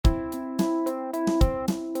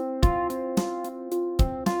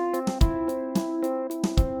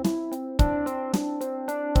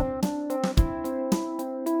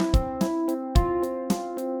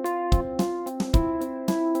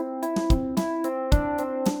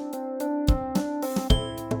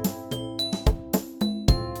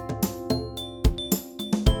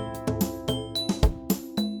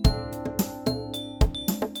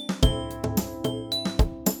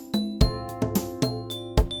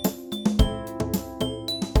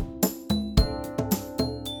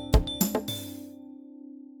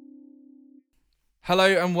Hello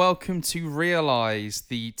and welcome to Realise,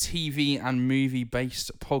 the TV and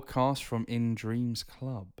movie-based podcast from In Dreams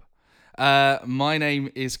Club. My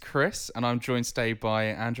name is Chris and I'm joined today by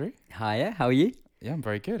Andrew. Hiya, how are you? Yeah, I'm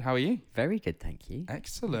very good. How are you? Very good, thank you.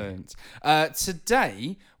 Excellent.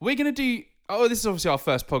 Today, we're going to do... Oh, this is obviously our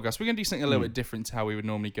first podcast. We're going to do something a little bit different to how we would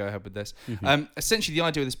normally go ahead with this. Essentially, the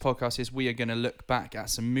idea of this podcast is we are going to look back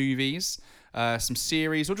at some movies, some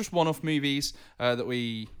series, or just one-off movies that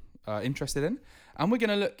we are interested in. And we're going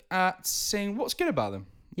to look at seeing what's good about them,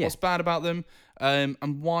 what's bad about them,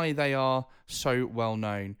 and why they are so well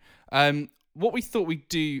known. What we thought we'd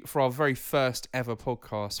do for our very first ever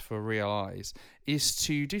podcast for Realise is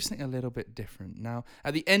to do something a little bit different. Now,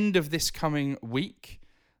 at the end of this coming week,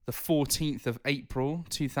 the 14th of April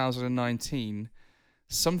 2019,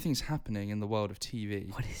 something's happening in the world of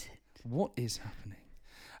TV. What is it? What is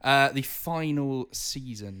happening? The final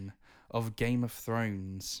season of Game of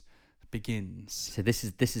Thrones begins. So this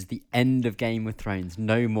is the end of Game of Thrones.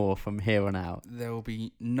 No more from here on out. There will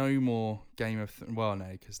be no more Game of well, no,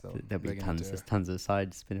 because There'll be tons of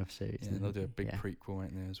side spin-off series. Yeah, they'll do a big prequel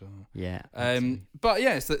right there as well. Yeah. But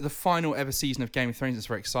yeah, it's the final ever season of Game of Thrones. It's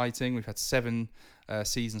very exciting. We've had 7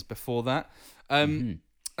 seasons before that. And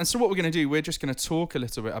so what we're going to do, we're just going to talk a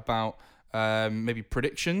little bit about maybe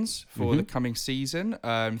predictions for the coming season,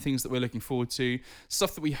 things that we're looking forward to,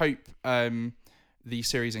 stuff that we hope the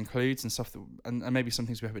series includes, and stuff that, and maybe some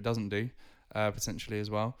things we hope it doesn't do, potentially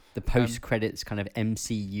as well. The post-credits kind of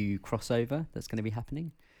MCU crossover that's going to be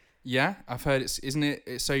happening. Yeah, I've heard isn't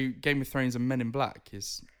it? So Game of Thrones and Men in Black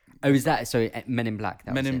is. Oh, is that so? Men in Black.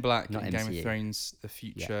 Men in Black not and MCU. Game of Thrones, the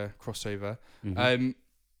future crossover.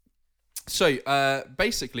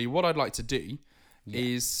 Basically, what I'd like to do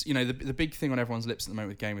is, the big thing on everyone's lips at the moment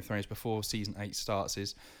with Game of Thrones before season 8 starts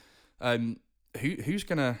is, who's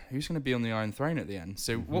gonna be on the Iron Throne at the end.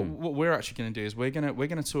 So what we're actually gonna do is we're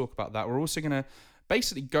gonna talk about that. We're also gonna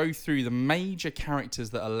basically go through the major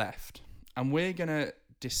characters that are left, and we're gonna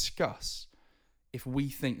discuss if we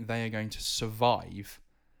think they are going to survive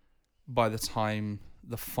by the time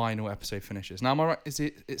the final episode finishes. Now, am I right?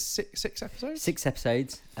 It's six episodes? 6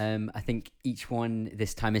 episodes. I think each one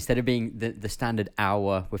this time, instead of being the standard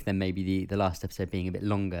hour with them maybe the last episode being a bit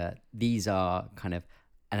longer, these are kind of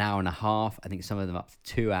an hour and a half. I think some of them up to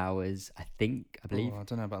 2 hours. I believe. Oh, I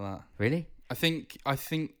don't know about that. Really? I think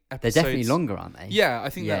episodes, they're definitely longer, aren't they? Yeah, I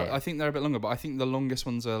think they're a bit longer, but I think the longest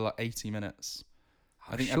ones are like 80 minutes.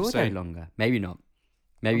 I think they're longer. Maybe not.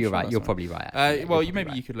 Maybe you're right. You're probably right.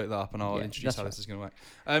 You could look that up, and I'll introduce how this is going to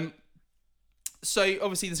work. So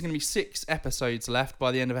obviously there's going to be 6 episodes left.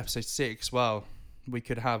 By the end of episode 6, well, we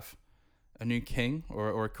could have a new king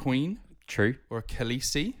or a queen. True. Or a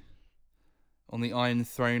Khaleesi on the Iron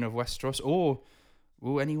Throne of Westeros, or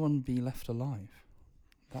will anyone be left alive?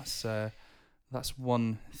 That's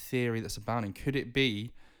one theory that's abounding. Could it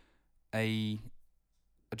be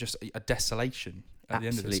just a desolation at the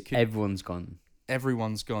end of this? Everyone's gone.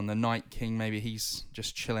 Everyone's gone. The Night King, maybe he's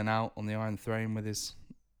just chilling out on the Iron Throne with his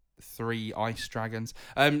 3 ice dragons.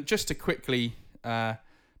 Just to quickly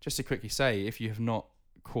say, if you have not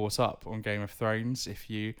caught up on Game of Thrones, if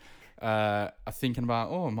you are thinking about,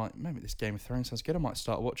 maybe this Game of Thrones sounds good, I might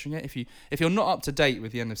start watching it. If you're not up to date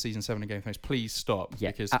with the end of season 7 of Game of Thrones, please stop. Yeah,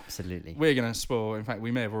 because absolutely. We're going to spoil. In fact, we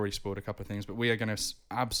may have already spoiled a couple of things, but we are going to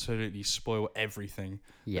absolutely spoil everything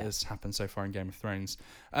that has happened so far in Game of Thrones.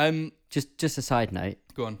 Just a side note.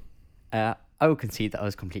 Go on. I will concede that I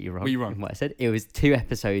was completely wrong. Were you wrong? In what I said? It was 2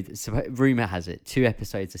 episodes. So rumor has it 2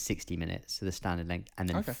 episodes are 60 minutes, so the standard length, and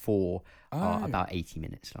then 4 are about 80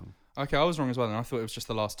 minutes long. Okay, I was wrong as well, and I thought it was just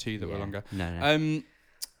the last 2 that were longer. No.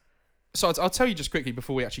 So I'll tell you just quickly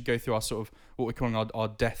before we actually go through our sort of what we're calling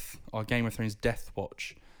our Game of Thrones death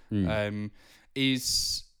watch.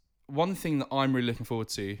 Is one thing that I'm really looking forward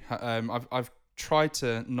to. I've tried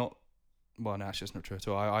to not. Well, no, actually, it's not true at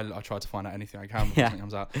all. I try to find out anything I can before something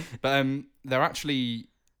comes out. But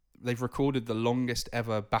they've recorded the longest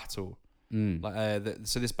ever battle.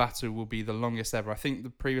 So this battle will be the longest ever. I think the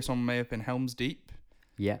previous one may have been Helm's Deep.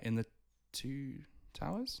 Yeah. In the 2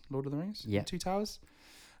 towers, Lord of the Rings. Yeah. 2 towers.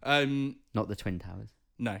 Not the Twin Towers.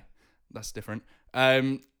 No, that's different.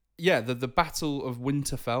 The Battle of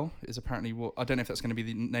Winterfell is apparently what, I don't know if that's going to be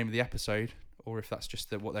the name of the episode or if that's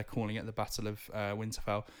just what they're calling it. The Battle of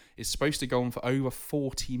Winterfell is supposed to go on for over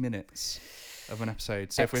 40 minutes of an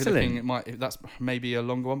episode. So Excellent. if we're looking, that's maybe a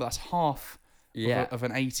longer one, but that's half of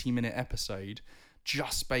an 80-minute episode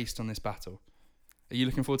just based on this battle. Are you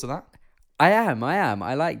looking forward to that? I am.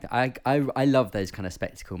 I like that. I love those kind of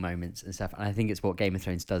spectacle moments and stuff. And I think it's what Game of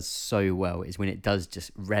Thrones does so well is when it does just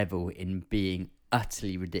revel in being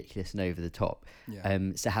utterly ridiculous and over the top. Yeah.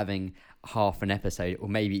 So having half an episode, or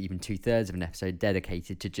maybe even 2/3 of an episode,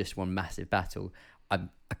 dedicated to just one massive battle, I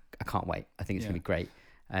can't wait. I think it's gonna be great.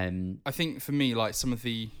 I think for me, like some of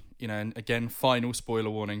the, and again, final spoiler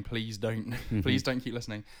warning. Please don't, please don't keep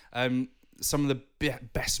listening. Some of the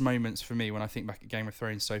best moments for me when I think back at Game of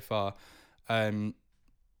Thrones so far, Hard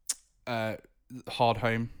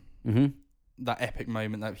Home. Mm-hmm. That epic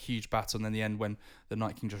moment, that huge battle, and then the end when the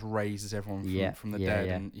Night King just raises everyone from the dead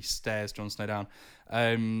and he stares Jon Snow down.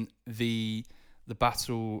 The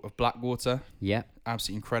Battle of Blackwater,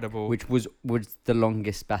 absolutely incredible. Which was the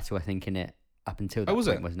longest battle, I think, in it up until that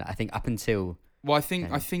point, wasn't it? I think up until. Well, I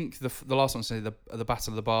think the last one, the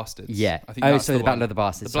Battle of the Bastards. Yeah. I think that's the Battle of the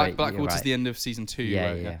Bastards. The Blackwater's the end of season 2.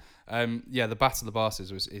 Yeah. The Battle of the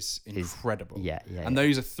Bastards is incredible. Yeah. And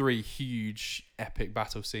those are 3 huge epic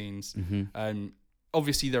battle scenes. Mm-hmm.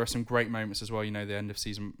 Obviously there are some great moments as well. The end of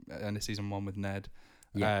season 1 with Ned.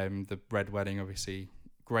 The Red Wedding, obviously,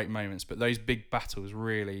 great moments. But those big battles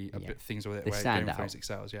really are things where Game of Thrones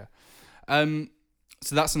excels. Yeah.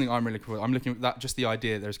 So that's something I'm really cool with. I'm looking at that, just the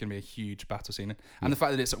idea that there's going to be a huge battle scene. And the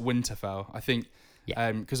fact that it's at Winterfell, I think,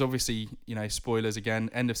 because obviously, spoilers again,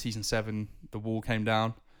 end of season 7, the wall came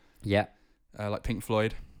down. Yeah. Like Pink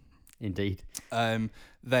Floyd. Indeed.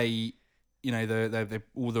 They,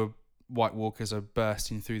 all the White Walkers are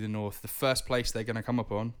bursting through the north. The first place they're going to come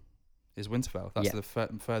up on is Winterfell. That's the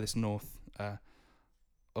furthest north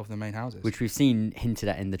of the main houses, which we've seen hinted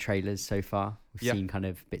at in the trailers so far. We've seen kind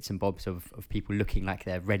of bits and bobs of people looking like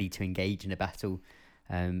they're ready to engage in a battle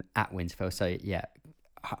at Winterfell. So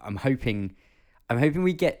I'm hoping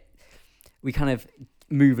we kind of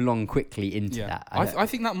move along quickly into that. I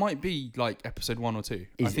think that might be like episode 1 or 2.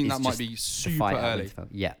 I think that might be super early.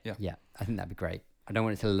 Yeah. I think that'd be great. I don't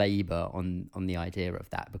want it to labour on the idea of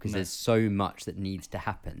that, because there's so much that needs to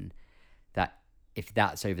happen that if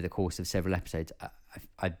that's over the course of several episodes,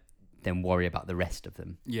 I then worry about the rest of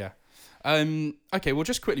them. Yeah. Okay, well,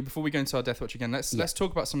 just quickly before we go into our Death Watch again, let's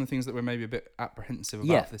talk about some of the things that we're maybe a bit apprehensive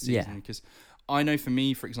about for this season. Because I know for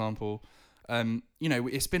me, for example,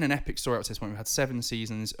 it's been an epic story up to this point. We've had 7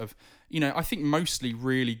 seasons of, I think mostly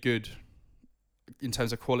really good in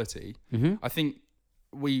terms of quality. Mm-hmm. I think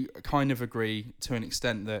we kind of agree to an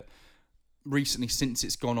extent that recently, since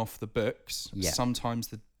it's gone off the books, sometimes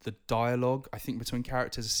the dialogue, I think, between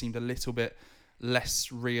characters has seemed a little bit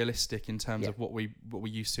less realistic in terms of what we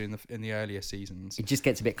used to in the earlier seasons. It just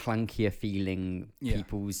gets a bit clunkier feeling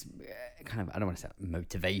people's kind of, I don't want to say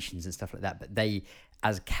motivations and stuff like that, but they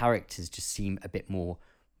as characters just seem a bit more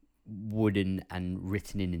wooden and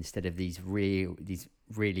written in, instead of these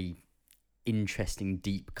really interesting,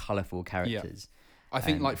 deep, colourful characters. I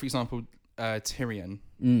think, like, for example, Tyrion,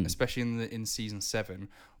 especially in season 7,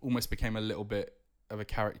 almost became a little bit of a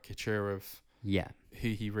caricature of who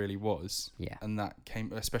he really was. Yeah. And that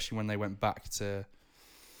came, especially when they went back to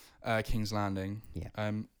King's Landing.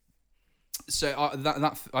 Yeah. So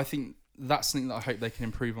that I think that's something that I hope they can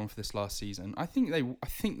improve on for this last season. I think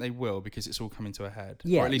they will, because it's all coming to a head.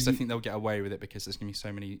 Yeah. Or at least I think they'll get away with it, because there's going to be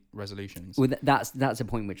so many resolutions. Well, that's a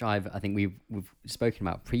point which I think we've spoken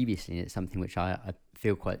about previously, and it's something which I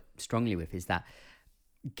feel quite strongly with, is that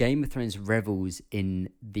Game of Thrones revels in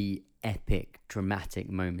the epic, dramatic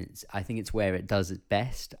moments. I think it's where it does its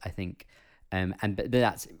best. I think, but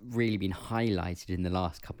that's really been highlighted in the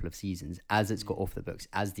last couple of seasons as it's got off the books,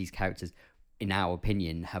 as these characters, in our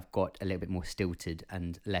opinion, have got a little bit more stilted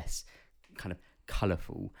and less kind of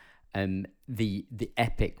colourful. The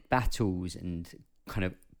epic battles and kind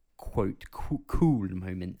of quote cool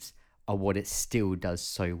moments are what it still does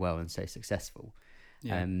so well and so successful.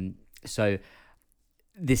 Yeah. So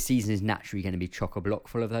this season is naturally going to be chock-a-block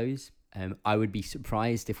full of those. I would be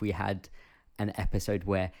surprised if we had an episode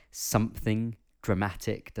where something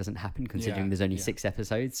dramatic doesn't happen, considering there's only 6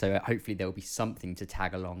 episodes. So hopefully there will be something to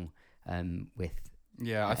tag along with.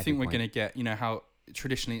 Yeah, I think we're going to get, how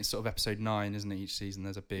traditionally it's sort of episode 9, isn't it? Each season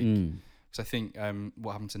there's a big... Because I think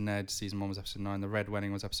what happened to Ned, season 1 was episode 9. The Red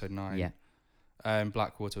Wedding was episode 9. Yeah.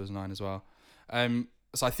 Blackwater was 9 as well.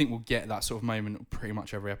 So I think we'll get that sort of moment pretty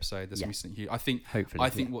much every episode. There's going to be something huge. I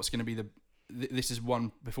think what's going to be this is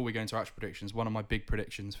one, before we go into actual predictions, one of my big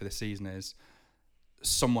predictions for this season is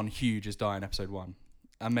someone huge is dying episode 1.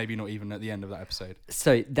 And maybe not even at the end of that episode.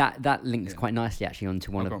 So that links quite nicely actually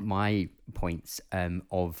onto one of my points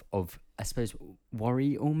of I suppose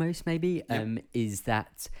worry almost maybe, is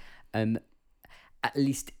that at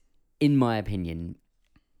least in my opinion,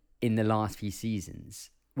 in the last few seasons,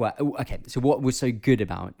 so what was so good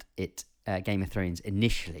about it, Game of Thrones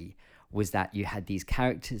initially, was that you had these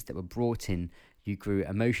characters that were brought in you grew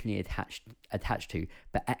emotionally attached to,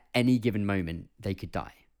 but at any given moment they could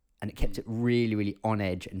die, and it kept it really, really on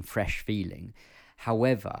edge and fresh feeling.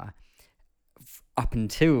 However, up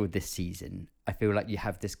until this season, I feel like you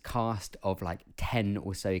have this cast of like 10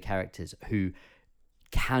 or so characters who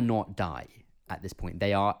cannot die at this point.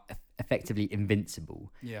 They are effectively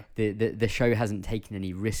invincible. Yeah. The show hasn't taken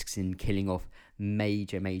any risks in killing off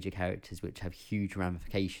major characters which have huge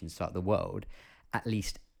ramifications throughout the world, at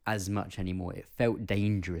least as much anymore. It felt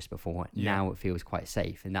dangerous before. Yeah. Now it feels quite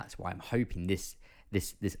safe, and that's why I'm hoping this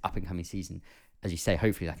up and coming season, as you say,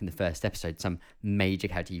 hopefully like in the first episode, some major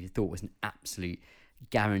character you thought was an absolute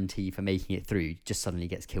guarantee for making it through just suddenly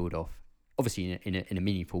gets killed off, obviously in a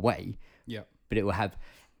meaningful way. Yeah. But it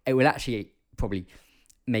will actually probably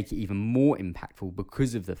make it even more impactful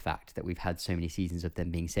because of the fact that we've had so many seasons of them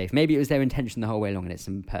being safe. Maybe it was their intention the whole way along and it's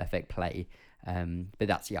some perfect play.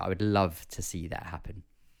 But I would love to see that happen.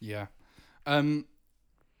 Yeah.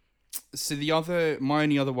 So my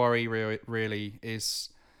only other worry really is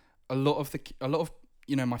a lot of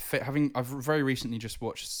I've very recently just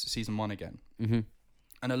watched season 1 again. Mm-hmm.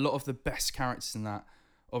 And a lot of the best characters in that,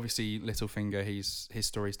 obviously Littlefinger, his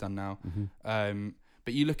story's done now. Mm-hmm.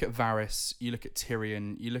 But you look at Varys, you look at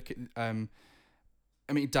Tyrion, you look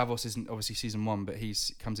at Davos isn't obviously season 1, but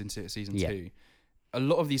he's comes into season 2. A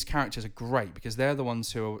lot of these characters are great because they're the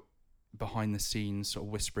ones who are behind the scenes, sort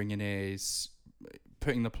of whispering in ears,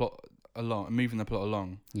 putting the plot along, moving the plot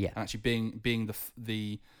along. Yeah. And actually being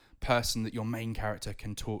the person that your main character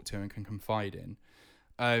can talk to and can confide in.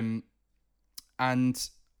 And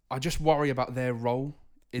I just worry about their role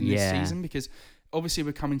in this season because obviously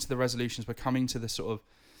we're coming to the resolutions, we're coming to the sort of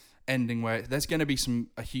ending where there's going to be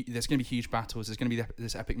there's going to be huge battles, there's going to be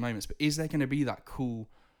this epic moments, but is there going to be that cool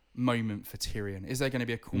moment for Tyrion? Is there going to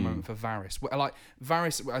be a cool moment for Varys? Like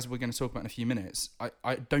Varys, as we're going to talk about in a few minutes,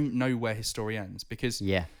 I don't know where his story ends because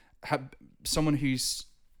someone who's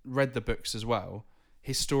read the books as well,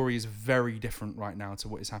 his story is very different right now to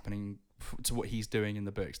what is happening, to what he's doing in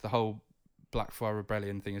the books. The whole Blackfire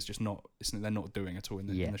Rebellion thing is just they're not doing at all in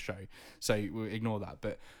the show, so we'll ignore that.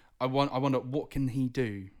 But I wonder what can he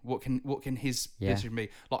do? What can his position be?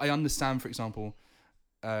 Like I understand, for example,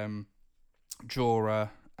 Jorah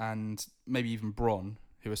and maybe even Bronn,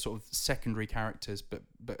 who are sort of secondary characters but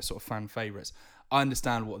sort of fan favourites. I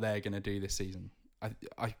understand what they're going to do this season.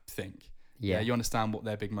 I think. Yeah, you understand what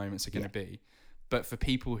their big moments are going to be. But for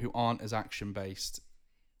people who aren't as action based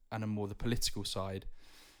and are more the political side,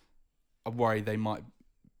 I worry they might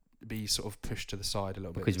be sort of pushed to the side a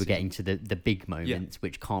little bit. Because we're getting to the big moments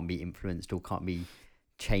which can't be influenced or can't be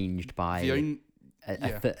changed by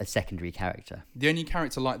a secondary character. The only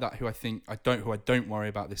character like that who I don't worry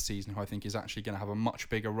about this season, who I think is actually going to have a much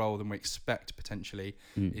bigger role than we expect potentially,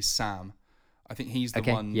 is Sam. I think he's the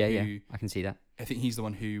one who... I can see that. I think he's the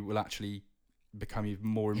one who will actually become even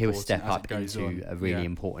more He'll important. He'll step up into a really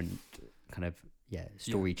important kind of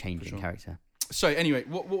story-changing character. So anyway,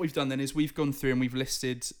 what we've done then is we've gone through and we've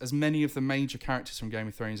listed as many of the major characters from Game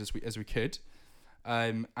of Thrones as we could.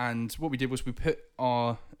 And what we did was we put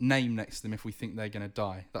our name next to them if we think they're going to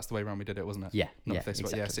die. That's the way around we did it, wasn't it? Yeah. Not this,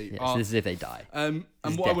 exactly. but So this is if they die. And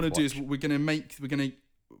what I want to do is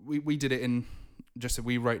we did it in just so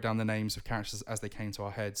we wrote down the names of characters as they came to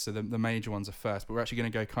our heads. So the major ones are first, but we're actually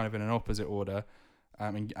going to go kind of in an opposite order,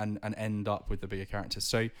 and end up with the bigger characters.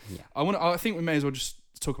 So I think we may as well just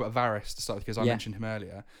talk about Varys to start with because I mentioned him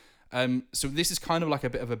earlier. So this is kind of like a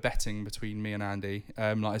bit of a betting between me and Andy,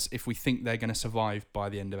 like if we think they're going to survive by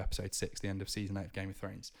the end of episode 6, the end of season 8 of Game of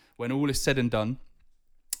Thrones. When all is said and done,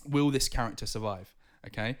 will this character survive?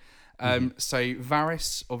 Okay. So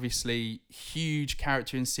Varys, obviously, huge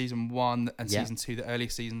character in season 1 and season 2, the early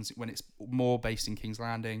seasons when it's more based in King's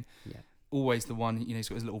Landing. Yeah. Always the one, he's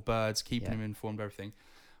got his little birds, keeping him informed of everything.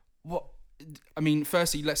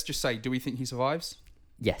 Firstly, let's just say, do we think he survives?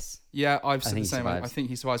 Yes. Yeah, I've said the same. I think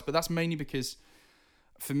he survives, but that's mainly because,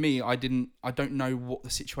 for me, I don't know what the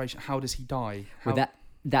situation. How does he die?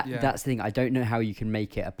 That's the thing. I don't know how you can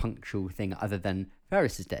make it a punctual thing other than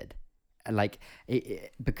Varys is dead. Like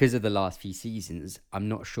because of the last few seasons, I'm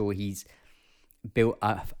not sure he's built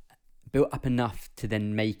up enough to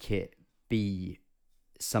then make it be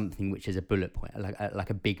something which is a bullet point,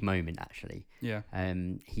 like a big moment. Actually,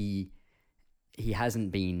 he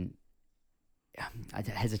hasn't been. I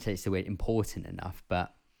hesitate to say it important enough,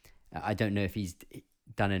 but I don't know if he's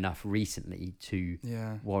done enough recently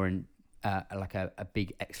to warrant like a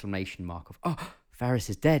big exclamation mark of Varys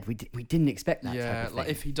is dead. We didn't expect that. Yeah, like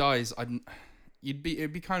if he dies, it'd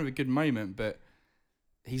be kind of a good moment, but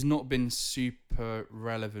he's not been super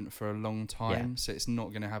relevant for a long time, so it's not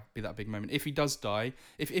going to be that big moment. If he does die,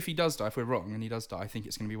 if he does die, if we're wrong and he does die, I think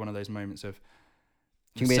it's going to be one of those moments of.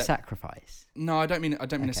 Do you mean a sacrifice? No, I don't mean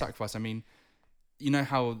a sacrifice. I mean, you know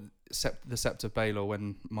how the Sept of Baelor,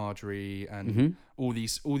 when Marjorie and all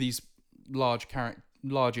these largish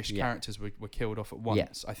characters were killed off at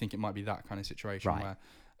once. Yeah. I think it might be that kind of situation where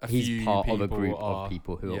he's part of a group of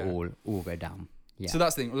people who are all go down. Yeah. So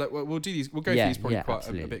that's the thing. We'll do these. We'll go through these probably quite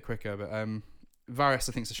a bit quicker. But Varys,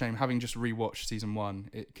 I think it's a shame, having just rewatched season 1,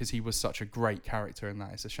 because he was such a great character in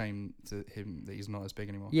that. It's a shame to him that he's not as big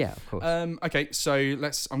anymore. Yeah, of course. Okay, so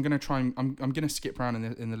I'm gonna try and I'm gonna skip around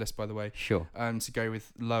in the list, by the way. Sure. To go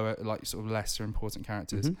with lower, like sort of lesser important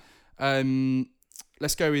characters.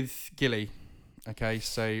 Let's go with Gilly. Okay,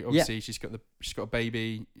 so obviously she's got a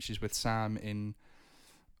baby. She's with Sam in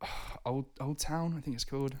Old Town, I think it's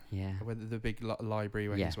called. Yeah. Where the big library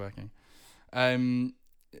where he's working.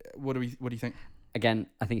 What do you think? Again,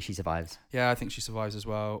 I think she survives. Yeah, I think she survives as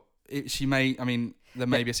well. There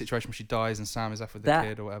may be a situation where she dies and Sam is left with the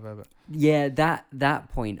kid or whatever. But yeah, that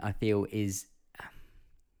point I feel a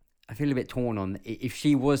bit torn on. If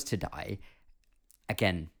she was to die,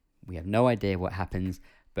 again, we have no idea what happens,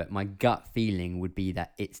 but my gut feeling would be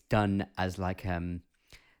that it's done as like a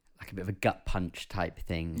bit of a gut punch type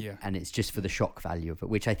thing, and it's just for the shock value of it,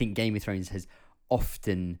 which I think Game of Thrones has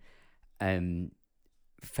often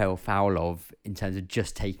fell foul of, in terms of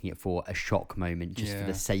just taking it for a shock moment, just for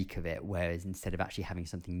the sake of it, whereas instead of actually having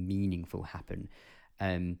something meaningful happen,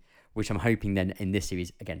 which I'm hoping then in this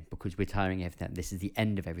series, again, because we're tiring everything, this is the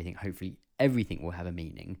end of everything, hopefully everything will have a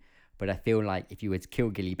meaning. But I feel like if you were to kill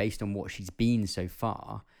Gilly based on what she's been so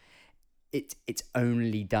far, it's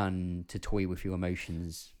only done to toy with your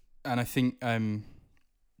emotions. And I think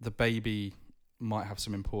the baby might have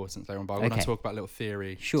some importance later on, but I want to talk about a little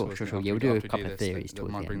theory. Sure. Yeah, we'll do a couple of theories. That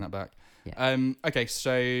might bring that back. Yeah. Okay,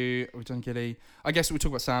 so we've done Gilly. I guess we'll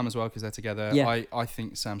talk about Sam as well, because they're together. Yeah. I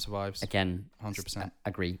think Sam survives. Again, 100%.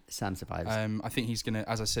 Agree. Sam survives. I think he's going to,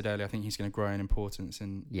 as I said earlier, I think he's going to grow in importance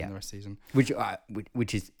in the rest of the season.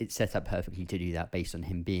 Which is, it's set up perfectly to do that based on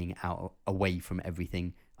him being away from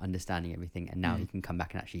everything, understanding everything, and now he can come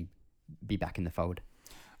back and actually be back in the fold.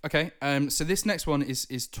 Okay, so this next one is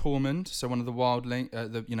Tormund, so one of the wildling,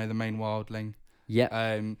 the main wildling.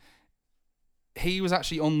 Yeah. He was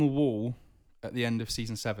actually on the wall at the end of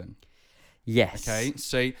season 7. Yes. Okay,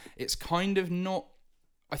 so it's kind of not.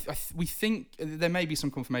 We think there may be some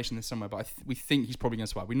confirmation there somewhere, but we think he's probably going to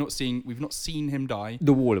survive. We've not seen him die.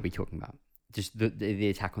 The wall are we talking about? Just the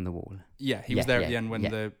attack on the wall. Yeah, he was there at the end when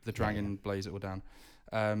the dragon blows it all down.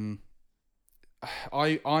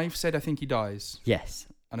 I've said I think he dies. Yes.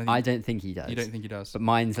 I don't think he does. You don't think he does? But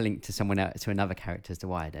mine's linked to someone else, to another character, as to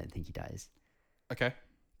why I don't think he dies. Okay.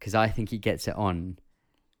 Because I think he gets it on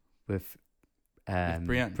with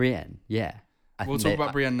Brienne. Brienne, yeah. We'll talk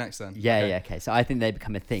about Brienne next then. Yeah, okay. So I think they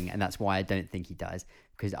become a thing, and that's why I don't think he dies,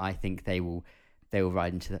 because I think they will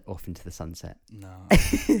ride off into the sunset. No.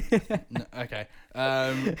 No. Okay.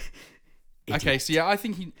 Okay. So yeah, I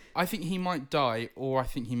think he might die, or I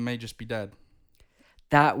think he may just be dead.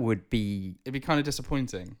 That would be. It'd be kind of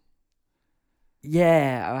disappointing.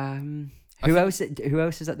 Yeah. Who else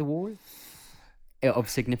is at the wall of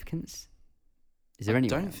significance? Is there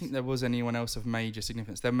anyone? I don't think there was anyone else of major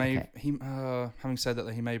significance. There may having said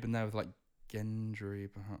that, he may have been there with like Gendry,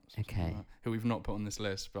 perhaps. Okay. Like, who we've not put on this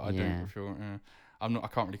list, but I don't feel. I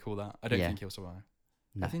can't really call that. I don't think he'll survive.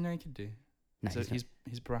 No. I think he could do. No, so he's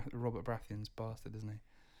Robert Baratheon's bastard, isn't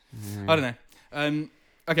he? No. I don't know.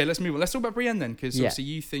 Okay, let's move on. Let's talk about Brienne then, because obviously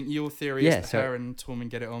you think your theory is that her and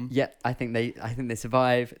Tormund get it on. Yeah, I think they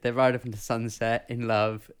survive. They ride off into sunset in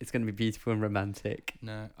love. It's going to be beautiful and romantic.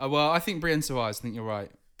 No, well, I think Brienne survives. I think you're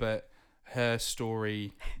right, but her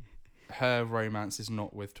story, her romance is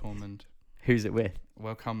not with Tormund. Who's it with?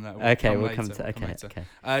 We'll come there. We'll come to. Okay.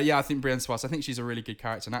 Yeah, I think Brienne survives. I think she's a really good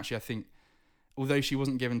character, and actually, I think although she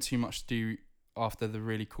wasn't given too much to do after the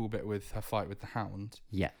really cool bit with her fight with the Hound,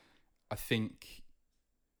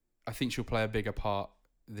 I think she'll play a bigger part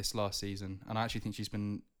this last season, and I actually think she's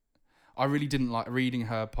been. I really didn't like reading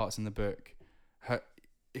her parts in the book.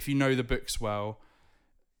 If you know the books well,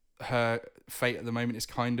 her fate at the moment is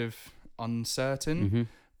kind of uncertain,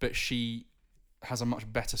 but she has a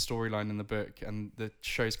much better storyline in the book, and the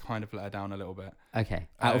show's kind of let her down a little bit. Okay.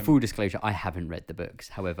 Out of full disclosure, I haven't read the books.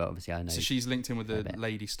 However, obviously I know. So she's linked in with the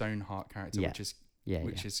Lady Stoneheart character, which is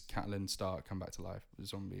is Catelyn Stark come back to life,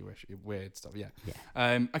 zombie weird stuff.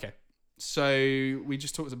 Okay, so we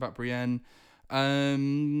just talked about Brienne.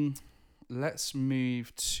 Let's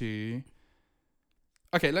move to.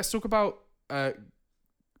 Okay, let's talk about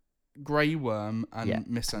Grey Worm and Yeah.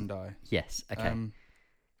 Missandei. Yes. Okay. So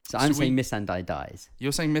so I'm saying we- Missandei dies,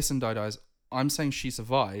 You're saying Missandei dies. I'm saying she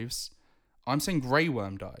survives. I'm saying Grey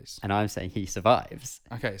Worm dies. and I'm saying he survives.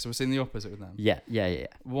 Okay, so we're seeing the opposite with them. Yeah. Yeah. Yeah.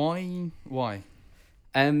 Why?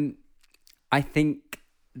 I think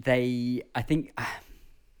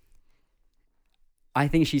I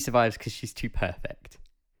think she survives because she's too perfect.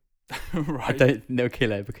 I Right. don't know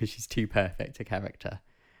kill her because she's too perfect a character.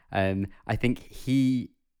 I think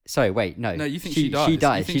he. Sorry, wait, no. No, you think she dies. She You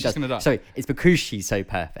dies. think She she's does. gonna die? Sorry, it's because she's so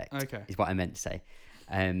perfect. Okay. Is what I meant to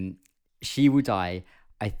say. She will die.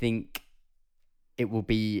 I think it will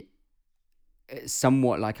be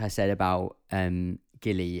somewhat like I said about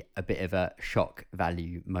Gilly, a bit of a shock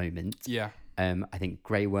value moment. Yeah. I think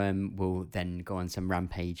Grey Worm will then go on some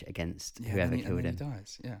rampage against Yeah. whoever and killed then him. he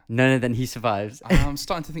dies. Yeah. No, then he survives. I'm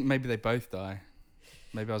starting to think maybe they both die.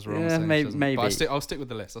 Maybe I was wrong. Yeah, saying she maybe- doesn't. maybe. But I'll stick with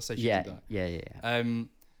the list. I'll say she yeah, doesn't die. yeah.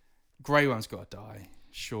 Grey Worm's got to die.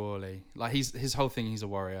 Surely. Like his whole thing. He's a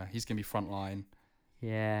warrior. He's gonna be frontline.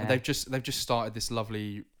 Yeah. And they've just started this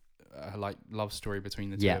lovely like love story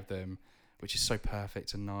between the two Yeah. of them, which is so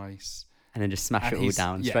perfect and nice. And then just smash And it all he's-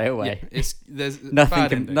 down yeah, straight away. Yeah, there's Nothing bad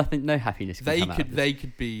can, ending. nothing, no happiness can come out of this. They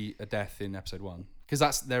could be a death in episode 1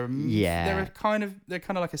 because they're Yeah. kind of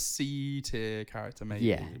like a C tier character maybe.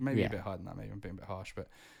 Yeah, Maybe yeah. a bit higher than that. Maybe I'm being a bit harsh, but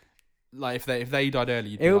like if they died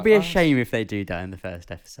early, you'd It would like, be a "Oh, shame if they do die in the first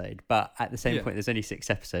episode, but at the same Yeah. point, there's only 6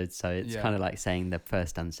 episodes, so it's Yeah. kind of like saying the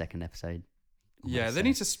first and second episode. Yeah, almost, they so.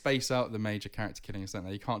 need to space out the major character killings, don't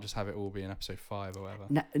they? You can't just have it all be in episode 5 or whatever.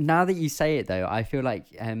 Now that you say it, though, I feel like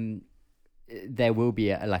there will be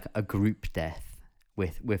a group death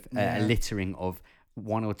with Yeah. a littering of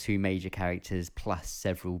 1 or 2 major characters plus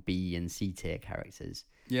several B and C tier characters.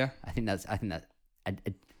 Yeah. I think that's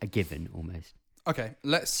a given almost. Okay,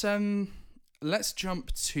 let's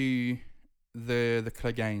jump to the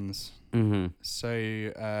Cleganes. Mm-hmm.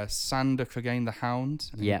 So Sander Clegane the Hound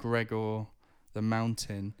and Yeah. Gregor the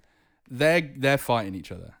Mountain. They're fighting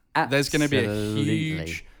each other. There's going to be a Absolutely.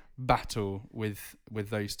 huge battle with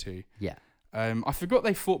those two. Yeah. I forgot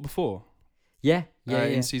they fought before. Yeah.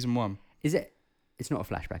 In season 1. Is it? It's not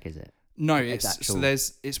a flashback, is it? No, It's it's actual-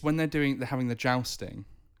 it's when they're having the jousting,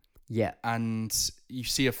 Yeah. and you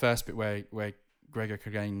see a first bit where Gregor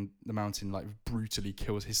Clegane the Mountain like brutally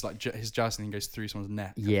kills his his jousting and goes through someone's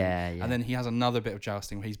neck. Yeah. And then he has another bit of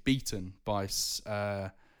jousting where he's beaten by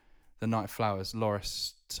the Knight of Flowers,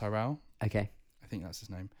 Loris Tyrell. Okay. I think that's his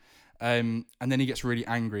name. And then he gets really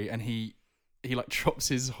angry and he like chops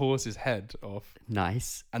his horse's head off.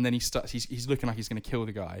 Nice. And then he's looking like he's going to kill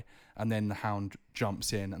the guy. And then the Hound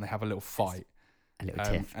jumps in and they have a little fight. A little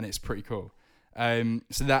tiff. And it's pretty cool.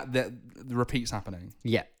 So that the repeat's happening.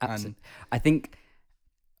 Yeah. Absolutely. I think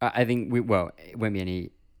it won't be any.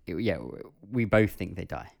 We both think they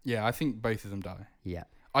die. Yeah, I think both of them die. Yeah.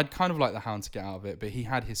 I'd kind of like the Hound to get out of it, but he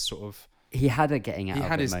had his sort of... He had a getting out. He of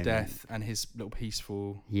had it his moment. death and his little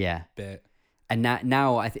peaceful Yeah. bit. And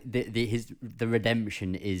now I think the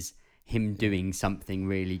redemption is him doing something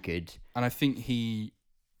really good. And I think he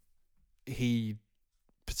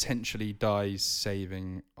potentially dies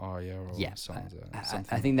saving Arya or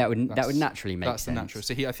Sansa. I think that would That's- naturally make That's sense. the natural.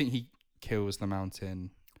 So I think he kills the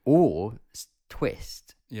Mountain. Or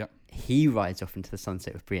twist. Yeah. He rides off into the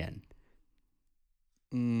sunset with Brienne.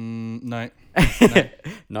 No,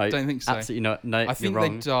 No, don't think so. absolutely not. No, I think you're they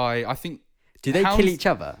wrong. die. I think. Do they Hounds- kill each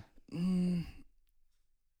other?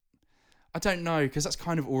 I don't know because that's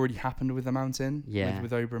kind of already happened with the Mountain. Yeah.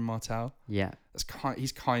 With Oberyn Martell. Yeah.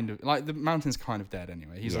 He's kind of like the Mountain's kind of dead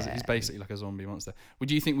anyway. He's Yeah. basically like a zombie monster. Would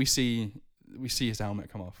you think we see his helmet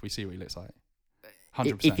come off? We see what he looks like.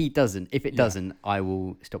 100%. If it doesn't, I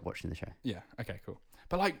will stop watching the show. Yeah. Okay. Cool.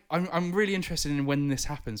 But like, I'm really interested in when this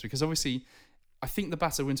happens because obviously, I think the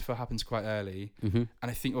Battle of Winterfell happens quite early, Mm-hmm.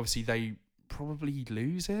 and I think obviously they probably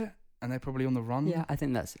lose it, and they're probably on the run. Yeah, I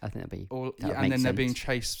think that'd be. Or that would and make then they're being sense.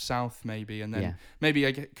 chased south maybe, and then Yeah.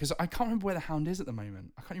 maybe because I can't remember where the Hound is at the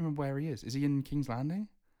moment. I can't even remember where he is. Is he in King's Landing?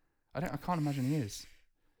 I can't imagine he is.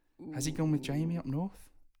 Has he gone with Jaime up north?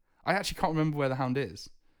 I actually can't remember where the Hound is.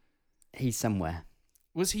 He's somewhere.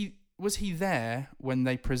 Was he there when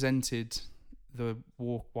they presented the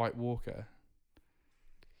White Walker?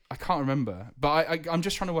 I can't remember, but I'm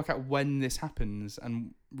just trying to work out when this happens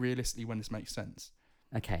and realistically when this makes sense.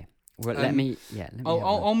 Okay. Well, Um, let me.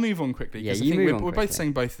 I'll move on quickly Yeah, because I you think move we're on both quickly.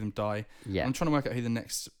 saying both of them die. Yeah. I'm trying to work out who the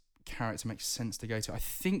next character makes sense to go to. I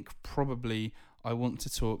think probably I want to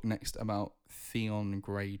talk next about Theon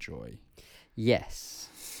Greyjoy. Yes.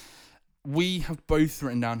 We have both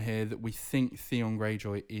written down here that we think Theon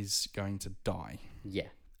Greyjoy is going to die. Yeah.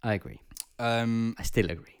 I agree. I I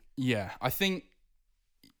still agree. Yeah, I think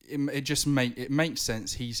it makes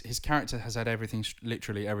sense. His character has had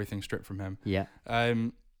literally everything stripped from him. Yeah.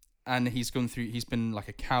 And he's been like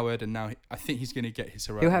a coward, and now I think he's going to get his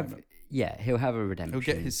heroic moment. He'll have a redemption.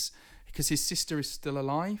 He'll get because his sister is still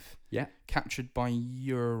alive. Yeah. captured by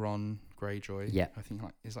Euron Greyjoy. Yeah. I think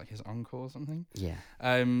is like his uncle or something. Yeah.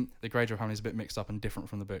 The Greyjoy family is a bit mixed up and different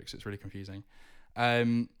from the books. It's really confusing.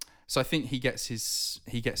 So I think he gets his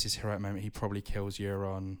heroic moment. He probably kills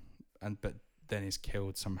Euron, but then is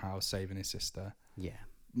killed somehow, saving his sister. Yeah.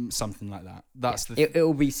 Something like that. That's it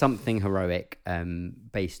will be something heroic,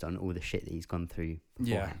 based on all the shit that he's gone through.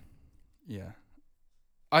 Yeah.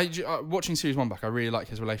 Watching series 1 back, I really like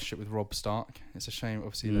his relationship with Robb Stark. It's a shame,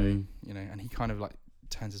 obviously, and he kind of like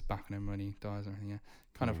turns his back on him when he dies and everything. Yeah,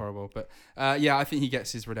 kind of horrible, but I think he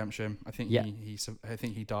gets his redemption. I think I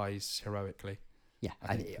think he dies heroically. Yeah,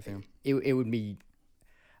 I think it would be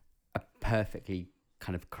a perfectly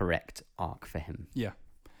kind of correct arc for him. Yeah.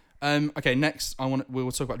 Okay, next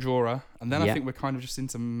we'll talk about Jorah, and then I think we're kind of just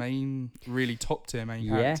into really top tier main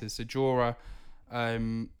characters. So Jorah,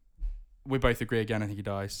 we both agree again. I think he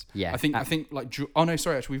dies. Yeah, I think like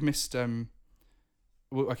actually we've missed.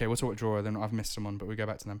 We'll talk about Jorah. Then I've missed someone, but we go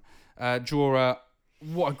back to them. Jorah,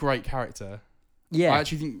 what a great character. Yeah, I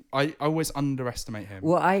actually think I always underestimate him.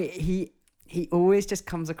 Well, he always just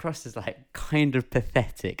comes across as like kind of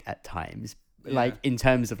pathetic at times, like in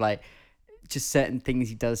terms of like just certain things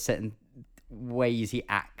he does, certain ways he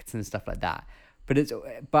acts and stuff like that.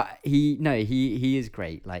 But he is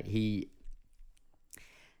great. Like you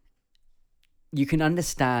can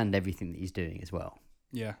understand everything that he's doing as well.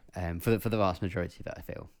 Yeah. For the vast majority of it, I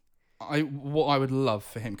feel. What I would love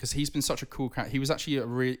for him, because he's been such a cool character. He was actually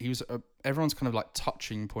everyone's kind of like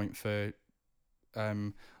touching point for,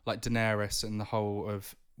 like Daenerys and the whole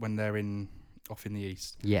of when they're off in the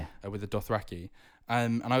east. Yeah. With the Dothraki.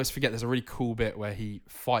 And I always forget there's a really cool bit where he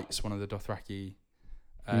fights one of the Dothraki.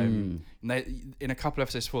 And in a couple of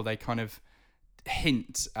episodes before, they kind of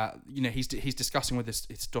hint at, he's discussing with this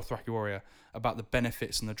Dothraki warrior about the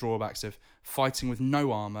benefits and the drawbacks of fighting with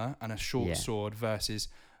no armor and a short sword versus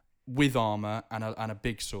with armor and a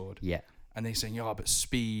big sword. Yeah. And they're saying, but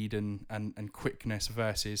speed and quickness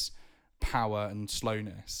versus power and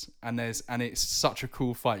slowness, and it's such a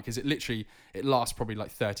cool fight because it lasts probably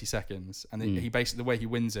like 30 seconds, and he basically, the way he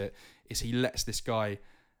wins it is he lets this guy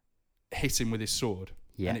hit him with his sword,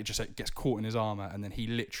 and it just gets caught in his armor, and then he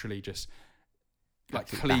literally just like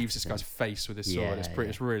cleaves this guy's face with his sword.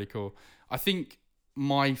 It's really cool. I think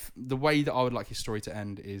the way that I would like his story to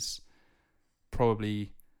end is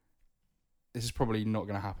probably, this is probably not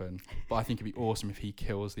going to happen, but I think it'd be awesome if he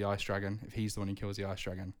kills the ice dragon, if he's the one who kills the ice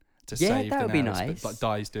dragon to save that would be Daenerys, nice. but like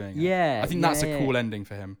dies doing it. Yeah, I think that's a cool ending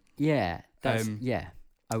for him. Yeah, that's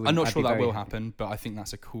I'm not sure that will happen, but I think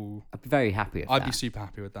that's a cool. I'd be very happy with that. I'd be super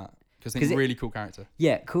happy with that because I think really cool character.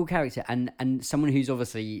 Yeah, cool character, and someone who's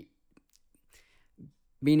obviously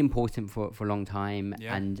been important for a long time,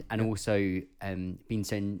 and also been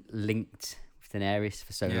so linked with Daenerys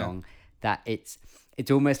for so long that it's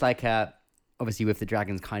almost like obviously with the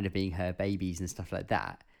dragons kind of being her babies and stuff like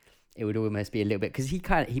that. It would almost be a little bit, because he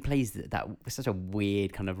plays that such a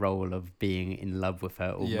weird kind of role of being in love with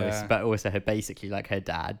her almost, but also her basically like her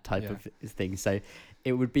dad type of thing. So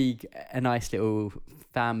it would be a nice little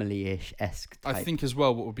family-ish esque type. I think as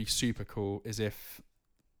well, what would be super cool is if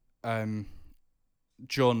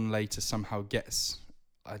Jon later somehow gets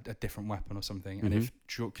a different weapon or something, and if,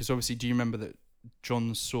 because obviously, do you remember that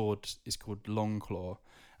Jon's sword is called Longclaw,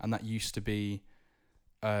 and that used to be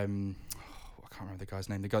I can't remember the guy's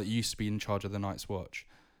name. The guy that used to be in charge of the Night's Watch.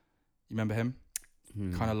 You remember him?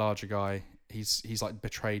 Kind of larger guy. He's like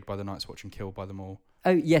betrayed by the Night's Watch and killed by them all.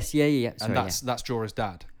 Oh yes, yeah. Sorry, and that's Jorah's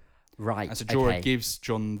dad. Right. And so Jorah gives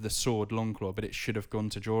Jon the sword Longclaw, but it should have gone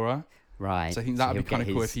to Jorah. Right. So I think that would be kind of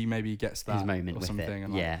cool if he maybe gets that moment or something. With it.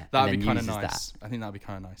 And like, that would be kind of nice. I think that would be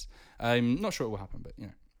kind of nice. Not sure it will happen, but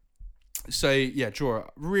So Jorah,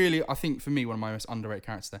 really, I think for me, one of my most underrated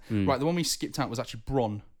characters there. Right, the one we skipped out was actually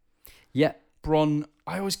Bronn. Yeah. Bronn,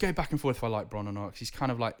 I always go back and forth if I like Bronn or not, because he's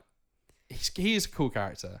kind of like, he is a cool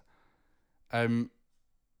character.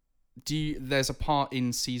 There's a part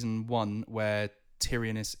in season 1 where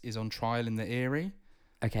Tyrion is on trial in the Eyrie,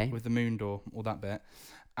 with the Moon Door, all that bit,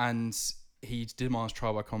 and he demands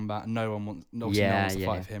trial by combat, and no one wants to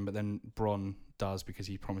fight for him, but then Bronn does because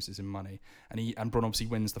he promises him money, and Bronn obviously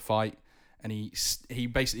wins the fight, and he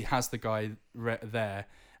basically has the guy there.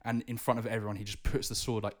 And in front of everyone, he just puts the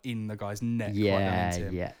sword like in the guy's neck, right down into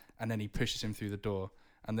him, and then he pushes him through the door.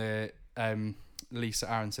 And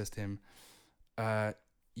Lisa Aaron says to him,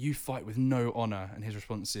 "You fight with no honor." And his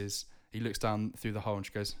response is, he looks down through the hole and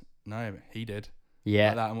she goes, "No, he did." Yeah.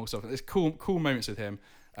 like that and walks off. There's cool moments with him.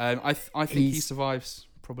 I think he survives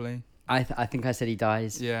probably. I think I said he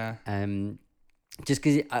dies. Yeah. Just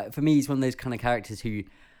because for me he's one of those kind of characters who.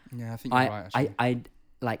 Yeah, I think you're right. Actually.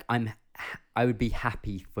 I would be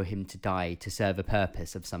happy for him to die to serve a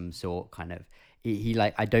purpose of some sort. Kind of. He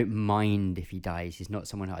I don't mind if he dies. He's not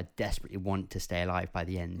someone who I desperately want to stay alive by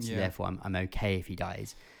the end. So therefore, I'm okay if he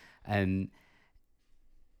dies.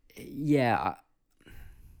 Yeah,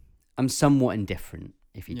 I'm somewhat indifferent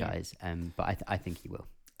if he dies. But I think he will.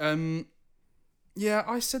 Yeah,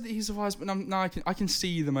 I said that he survives, but now I can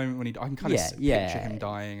see the moment when I can kind of picture him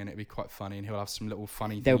dying, and it'd be quite funny, and he'll have some little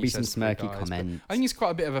funny. There'll be some smirky comments. I think he's quite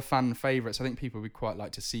a bit of a fan favourite, so I think people would quite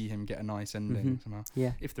like to see him get a nice ending somehow.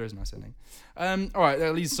 Yeah, if there is a nice ending. All right,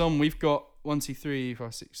 that leads us on. We've got 1, 2, 3,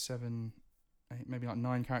 4, 6, 7, 8, maybe like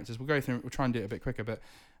 9 characters. We'll go through. We'll try and do it a bit quicker, but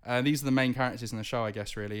these are the main characters in the show, I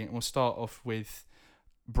guess, really. And we'll start off with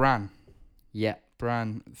Bran. Yeah,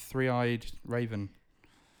 Bran, three-eyed raven.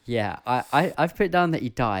 Yeah, I've put down that he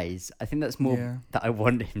dies. I think that's more that I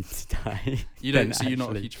want him to die. You don't, so you're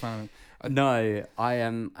not a huge fan of him? No, I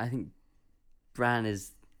am. I think Bran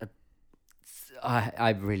is.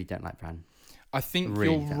 I really don't like Bran. I think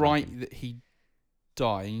you're right that he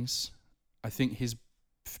dies. I think his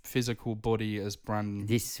physical body as Bran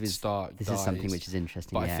This is something which is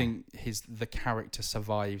interesting. But I think the character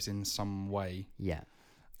survives in some way. Yeah.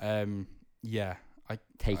 Yeah.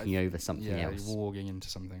 Taking over something else. Yeah, walking into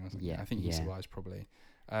something. I think he survives probably.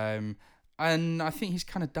 And I think he's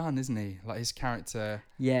kind of done, isn't he? Like his character.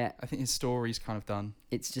 Yeah. I think his story's kind of done.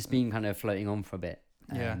 It's just been kind of floating on for a bit.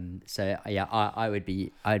 Yeah. So yeah, I would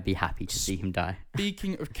be happy to see him die.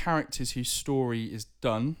 Speaking of characters whose story is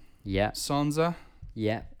done. Yeah. Sansa.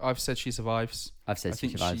 Yeah. I've said she survives. I've said she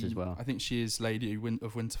survives as well. I think she is Lady of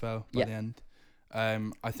Winterfell by the end.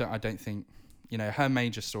 I don't think. You know, her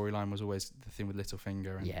major storyline was always the thing with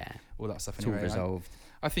Littlefinger and all that stuff. It's all resolved.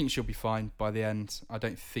 I think she'll be fine by the end. I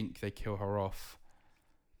don't think they kill her off.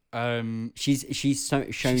 She's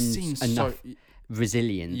shown enough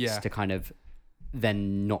resilience to kind of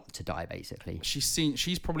then not to die, basically.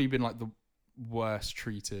 She's probably been like the worst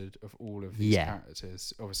treated of all of these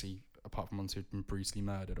characters. Obviously, apart from ones who've been brutally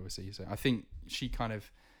murdered, obviously. So I think she kind of,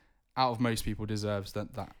 out of most people, deserves that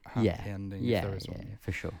happy ending. Yeah, if there is one.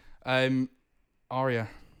 for sure. Arya.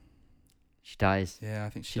 She dies. Yeah, I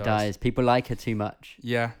think she dies. People like her too much.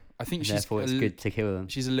 Yeah, I think therefore it's good to kill them.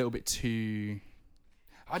 She's a little bit too.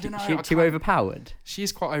 I don't know. Too overpowered. She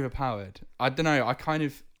is quite overpowered. I don't know. I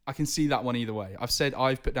can see that one either way.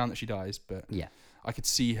 I've put down that she dies, but I could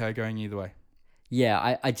see her going either way.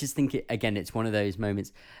 Yeah, I just think it's one of those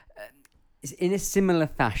moments. It's in a similar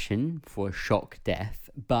fashion for a shock death,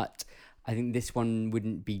 but I think this one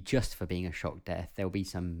wouldn't be just for being a shock death. There'll be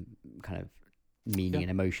some kind of meaning and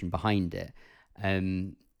emotion behind it.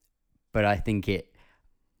 But I think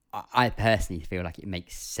I personally feel like it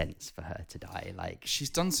makes sense for her to die. Like, she's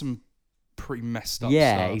done some pretty messed up stuff.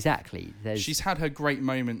 Yeah, exactly. She's had her great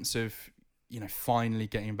moments of, finally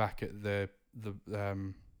getting back at the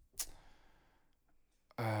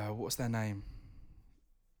what's their name?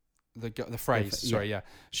 The Freys.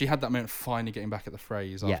 She had that moment of finally getting back at the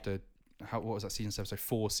Freys after what was that season 7? So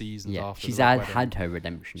 4 seasons after. She's had her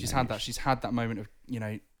redemption. She's had that moment of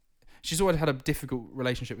she's always had a difficult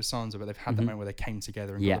relationship with Sansa, but they've had that moment where they came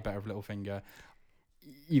together and got the better of Littlefinger.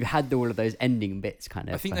 You've had all of those ending bits, kind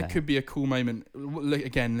of. I think there could be a cool moment.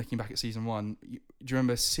 Again, looking back at season 1, do you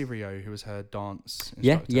remember Syrio, who was her dance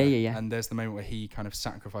instructor? Yeah. And there's the moment where he kind of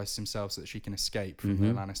sacrifices himself so that she can escape from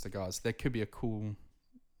the Lannister guards. There could be a cool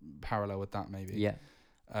parallel with that, maybe. Yeah,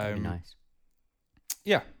 that'd be nice.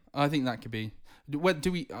 Yeah, I think that could be. Do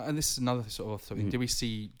we? And this is another sort of something. Do we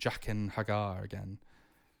see Jaqen H'ghar again?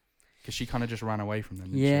 Because she kind of just ran away from them.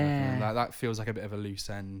 Yeah, that feels like a bit of a loose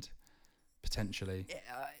end, potentially.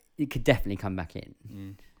 It could definitely come back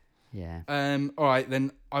in. Yeah. All right,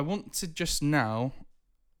 then I want to just now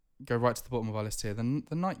go right to the bottom of our list here. The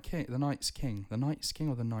Night King, the Night's King, the Night's King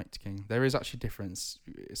or the Night King. There is actually a difference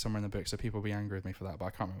somewhere in the book, so people will be angry with me for that, but I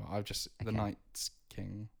can't remember. The Night's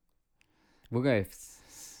King. We'll go.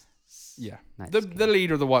 The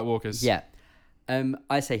leader of the White Walkers. Yeah.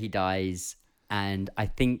 I say he dies, and I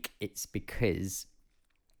think it's because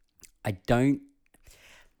Game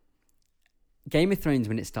of Thrones,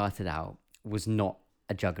 when it started out, was not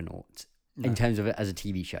a juggernaut in terms of it as a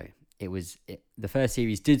TV show. The first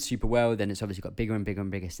series did super well, then it's obviously got bigger and bigger and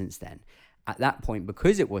bigger since then. At that point,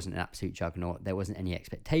 because it wasn't an absolute juggernaut, there wasn't any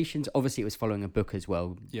expectations. Obviously, it was following a book as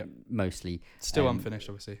well, mostly. Still unfinished,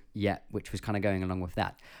 obviously. Yeah, which was kind of going along with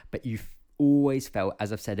that. But you've always felt,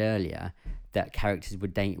 as I've said earlier, that characters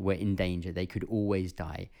were in danger. They could always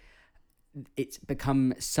die. it's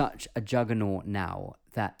become such a juggernaut now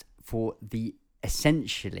that for the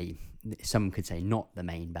essentially, some could say not the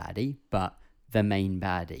main baddie, but the main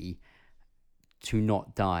baddie to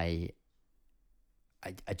not die,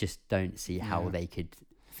 I just don't see how they could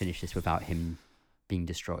finish this without him being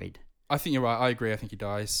destroyed. I think you're right. I agree. I think he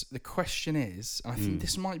dies. The question is, and I think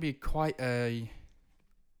this might be quite a...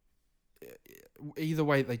 Either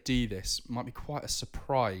way they do this might be quite a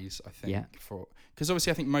surprise, I think. Because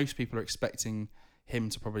obviously I think most people are expecting him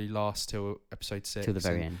to probably last till episode 6. Till the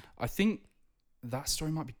very end. I think that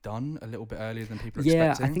story might be done a little bit earlier than people are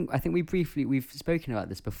expecting. I think we've spoken about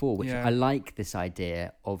this before, which I like this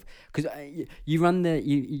idea of, because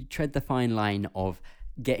you tread the fine line of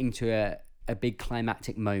getting to a big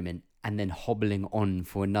climactic moment and then hobbling on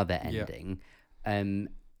for another ending.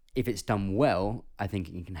 If it's done well, I think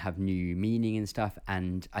it can have new meaning and stuff.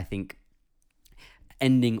 And I think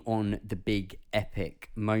ending on the big epic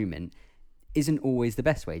moment isn't always the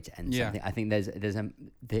best way to end something. I think there's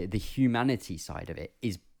the humanity side of it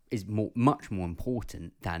is much more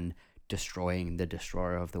important than destroying the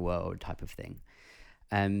destroyer of the world type of thing.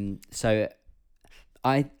 So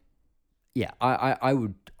I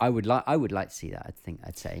would like to see that.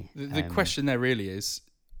 I'd say the question there really is,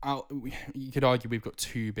 you could argue we've got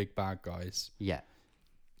two big bad guys. Yeah.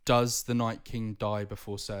 Does the Night King die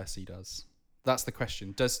before Cersei does? That's the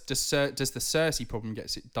question. Does the Cersei problem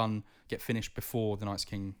get finished before the Night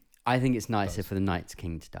King? I think it's nicer for the Night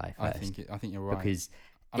King to die first. I think you're right. Because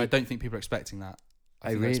I don't think people are expecting that.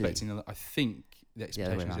 I think the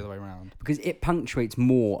expectation is the other way around. Because it punctuates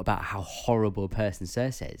more about how horrible a person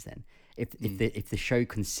Cersei is. Then, if the show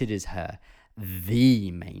considers her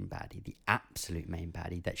the main baddie, the absolute main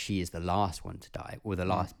baddie, that she is the last one to die or the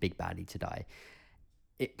last big baddie to die,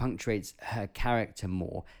 it punctuates her character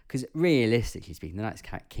more. Because realistically speaking, the Night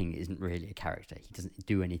King isn't really a character. He doesn't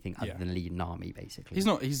do anything other than lead an army, basically. He's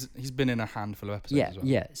not. He's been in a handful of episodes as well.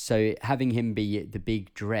 Yeah. So having him be the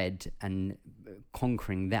big dread and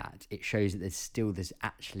conquering that, it shows that there's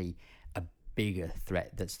actually a bigger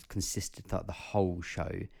threat that's consisted throughout the whole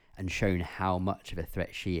show and shown how much of a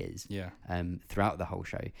threat she is throughout the whole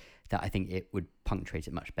show, that I think it would punctuate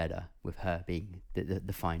it much better with her being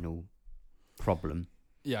the final problem.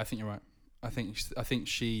 Yeah, I think you're right. I think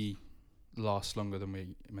she lasts longer than we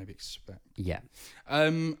maybe expect. Yeah.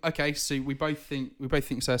 Okay, so we both think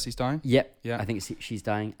Cersei's dying. Yep. Yeah. I think she's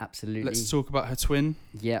dying. Absolutely. Let's talk about her twin.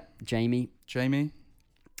 Yep. Jaime.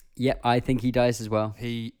 Yep, I think he dies as well.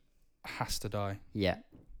 He has to die. Yeah.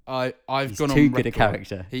 He's gone too on good record. A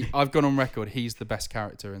character. I've gone on record. He's the best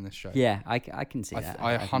character in this show. Yeah, I can see that.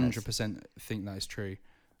 I 100% think that is true.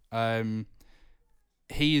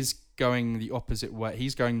 He is going the opposite way.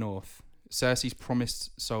 He's going north. Cersei's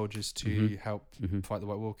promised soldiers to help fight the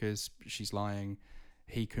White Walkers. She's lying.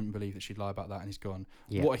 He couldn't believe that she'd lie about that, and he's gone.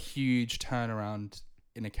 Yeah. What a huge turnaround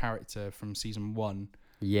in a character from season 1.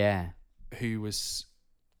 Yeah. Who was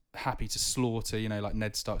happy to slaughter, like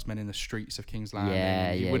Ned Stark's men in the streets of King's Landing.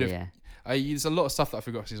 There's a lot of stuff that I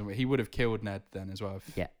forgot season 1. He would have killed Ned then as well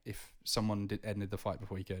if someone ended the fight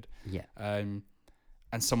before he could. Yeah.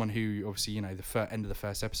 And someone who obviously, the end of the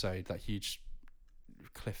first episode, that huge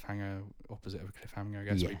cliffhanger, opposite of a cliffhanger, I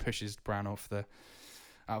guess, where he pushes Bran out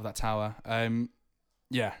of that tower.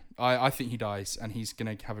 I think he dies, and he's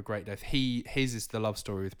gonna have a great death. His is the love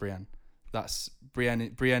story with Brienne. That's Brienne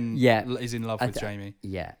is in love with Jaime.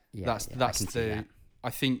 That's the. I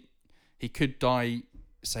think he could die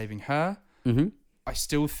saving her. Mm-hmm. I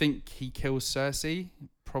still think he kills Cersei.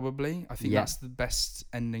 Probably, I think that's the best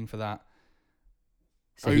ending for that.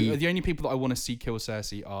 So the only people that I want to see kill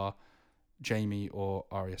Cersei are Jaime or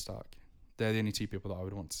Arya Stark. They're the only two people that I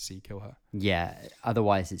would want to see kill her. Yeah.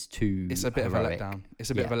 Otherwise, it's too. It's a bit heroic. Of a letdown.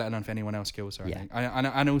 It's a bit of a letdown if anyone else kills her. I think.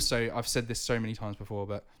 And also, I've said this so many times before,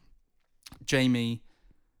 but Jaime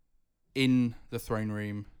in the throne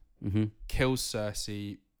room kills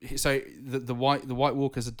Cersei. So the White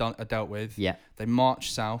Walkers are dealt with. Yeah. They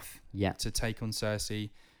march south. To take on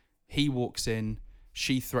Cersei. He walks in.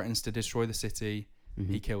 She threatens to destroy the city.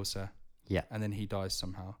 He kills her. Yeah. And then he dies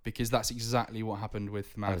somehow, because that's exactly what happened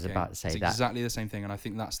with Mad King. I was about to say it's that. Exactly the same thing, and I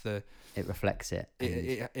think that's it reflects it.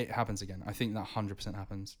 It happens again. I think that 100%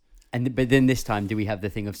 happens. But then this time, do we have the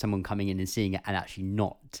thing of someone coming in and seeing it and actually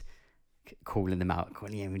not calling them out,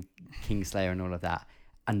 calling him Kingslayer and all of that,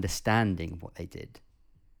 understanding what they did?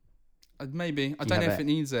 Maybe. I don't know if it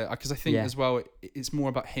needs it, because I think as well it's more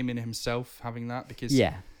about him and himself having that, because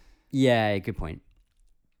good point.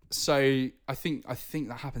 So I think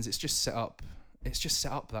that happens. It's just set up it's just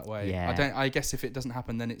set up that way. Yeah. I guess if it doesn't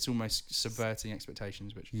happen, then it's almost subverting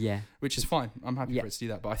expectations, which is fine. I'm happy for it to do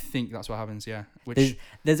that, but I think that's what happens. Yeah. Which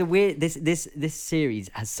there's a weird this series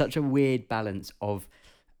has such a weird balance of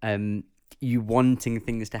you wanting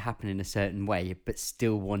things to happen in a certain way, but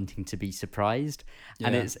still wanting to be surprised,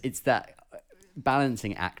 and it's that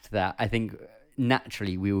balancing act that I think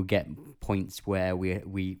naturally we will get points where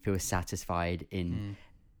we feel satisfied in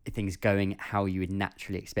things going how you would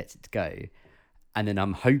naturally expect it to go, and then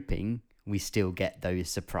I'm hoping we still get those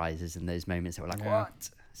surprises and those moments that we're like, what?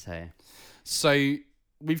 So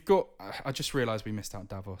we've got. I just realised we missed out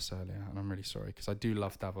Davos earlier, and I'm really sorry because I do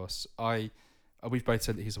love Davos. We've both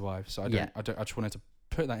said that he survives, so I just wanted to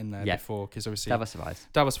put that in there before, because obviously Davos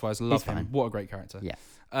survives. Love him. What a great character. Yeah.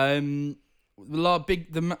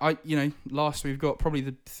 Last we've got probably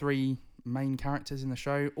the 3 main characters in the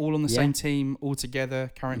show, all on the same team, all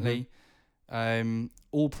together currently,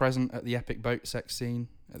 all present at the epic boat sex scene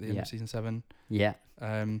at the end of season 7. Yeah.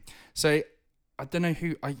 So I don't know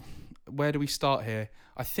where do we start here?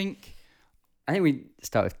 I think we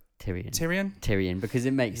start with Tyrion. Tyrion, because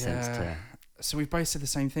it makes sense to. So we've both said the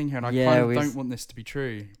same thing here, and I kind of don't want this to be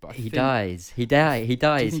true. But he dies. He dies. He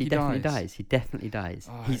definitely dies. He definitely dies.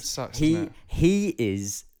 Oh, it sucks, doesn't it? He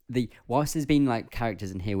is whilst there's been like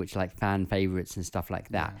characters in here which are like fan favorites and stuff like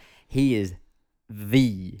that. He is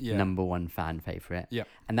the number 1 fan favorite. Yeah.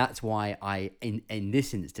 And that's why in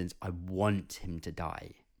this instance I want him to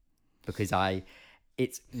die, because I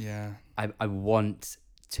want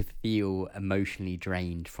to feel emotionally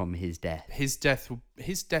drained from his death. His death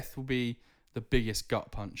will be the biggest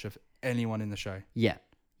gut punch of anyone in the show. Yeah.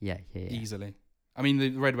 Easily. I mean, the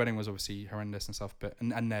Red Wedding was obviously horrendous and stuff, but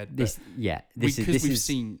and Ned. Because we've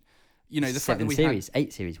seen, the fact that we had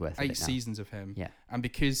 8 series worth, 8 seasons of him. Yeah. And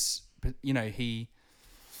because he,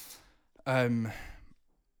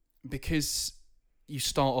 because you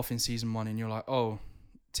start off in season 1 and you're like, oh,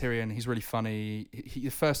 Tyrion, he's really funny. The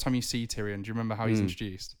first time you see Tyrion, do you remember how he's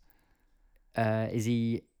introduced? Is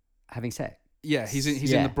he having sex? Yeah, he's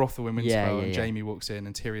in the brothel in Winterfell, and Jaime walks in,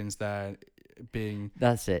 and Tyrion's there,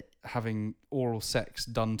 having oral sex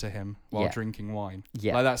done to him while drinking wine.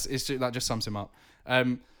 Yeah, like that just sums him up.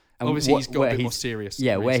 Obviously, he's got a bit more serious.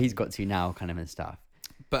 Yeah, where he's got to now, kind of and stuff.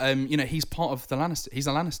 But he's part of the Lannister. He's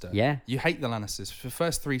a Lannister. Yeah. You hate the Lannisters. For the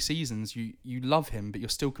first 3 seasons, you love him, but you're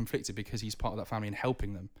still conflicted because he's part of that family and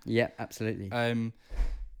helping them. Yeah, absolutely. And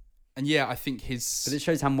I think But it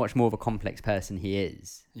shows how much more of a complex person he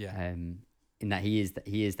is. Yeah. In that he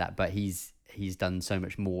is that, but he's done so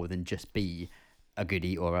much more than just be a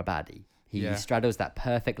goodie or a baddie. He straddles that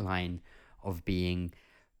perfect line of being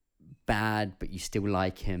bad, but you still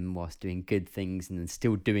like him whilst doing good things, and then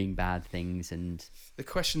still doing bad things. And the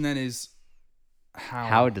question then is,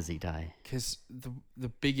 how does he die? Because the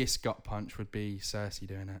biggest gut punch would be Cersei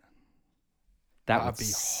doing it. That would be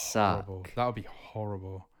suck. Horrible. That would be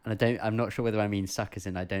horrible. And I'm not sure whether I mean suck as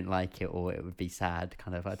in I don't like it, or it would be sad.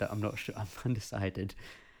 Kind of. I'm not sure. I'm undecided.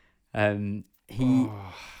 I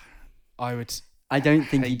don't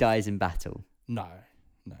think he dies in battle. No.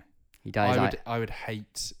 He dies. I would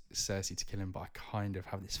hate Cersei to kill him, but I kind of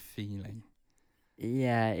have this feeling.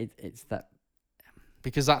 Yeah, it's that.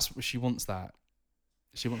 Because that's what she wants. That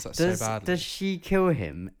she wants that so badly. Does she kill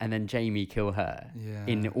him and then Jaime kill her? Yeah.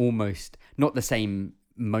 In almost not the same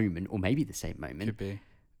moment, or maybe the same moment. Could be.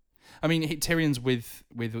 I mean, Tyrion's with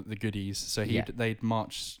the goodies, so they'd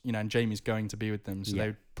march, and Jaime's going to be with them, so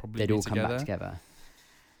they'd probably be all together. Come back together.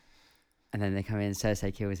 And then they come in, and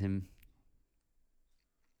Cersei kills him.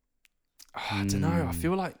 I don't know. I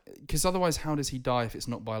feel like, because otherwise, how does he die if it's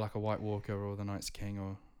not by like a White Walker or the Night's King,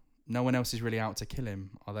 or no one else is really out to kill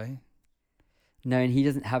him, are they? No, and he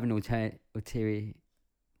doesn't have an ulterior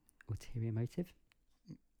motive.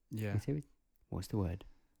 Yeah. What's the word?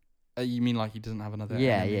 You mean like he doesn't have another?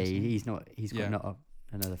 Yeah. He's not. He's got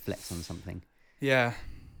another flex on something. Yeah.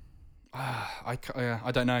 I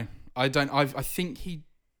don't know. I think he.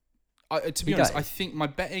 To be honest, I think my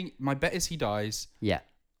bet is he dies. Yeah.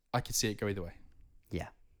 I could see it go either way. Yeah.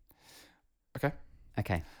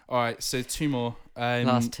 Okay. All right. So 2 more.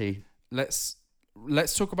 Last 2. Let's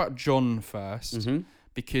talk about Jon first,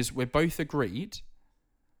 because we're both agreed.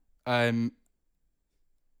 We're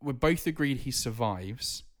both agreed he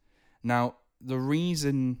survives. Now, the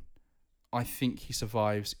reason I think he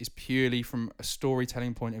survives is purely from a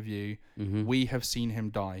storytelling point of view. Mm-hmm. We have seen him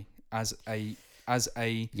die as a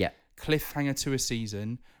cliffhanger to a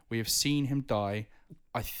season. We have seen him die.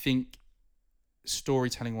 I think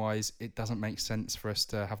storytelling wise, it doesn't make sense for us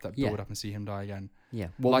to have that build up and see him die again. Yeah.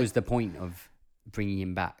 What was the point of bringing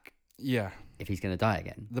him back? Yeah. if he's going to die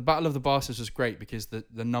again. The Battle of the Bastards was great because the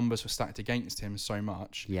numbers were stacked against him so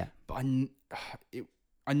much. Yeah. But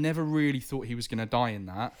I never really thought he was going to die in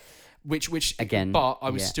that. Which again, but I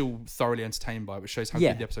was still thoroughly entertained by it, which shows how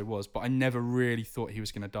good the episode was. But I never really thought he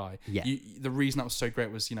was going to die. Yeah. The reason that was so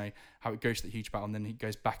great was, how it goes to the huge battle, and then he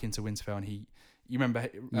goes back into Winterfell, and you remember,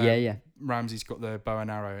 Ramsay's got the bow and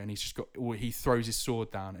arrow, and he throws his sword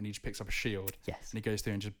down, and he just picks up a shield. Yes. And he goes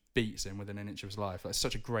through and just beats him within an inch of his life. That's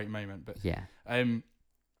such a great moment. But yeah,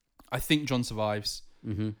 I think Jon survives.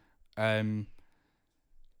 Mm-hmm.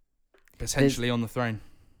 Potentially on the throne.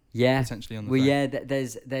 Yeah. Potentially on the throne. Well, yeah.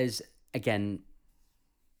 There's again,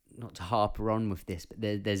 not to harper on with this, but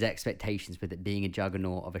there's expectations with it being a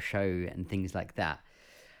juggernaut of a show and things like that.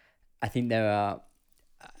 I think there are.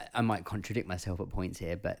 I might contradict myself at points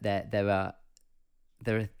here, but there are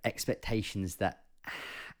expectations that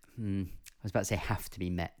I was about to say have to be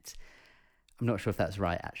met. I'm not sure if that's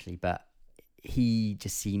right actually, but he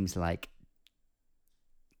just seems like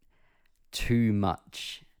too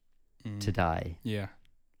much to die. Yeah.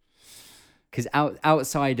 Because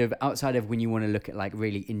outside of when you want to look at like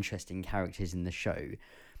really interesting characters in the show,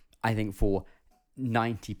 I think for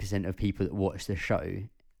 90% of people that watch the show,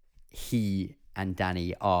 he and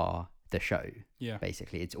Dany are the show. Yeah.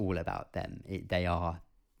 Basically, it's all about them. They are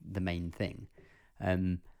the main thing.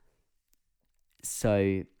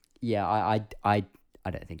 So yeah, I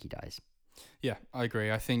don't think he dies. Yeah, I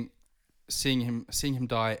agree. I think seeing him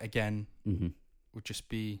die again would just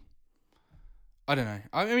be. I don't know.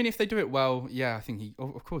 I mean, if they do it well, yeah, I think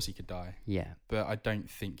of course he could die. Yeah. But I don't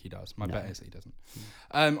think he does. My bet is that he doesn't.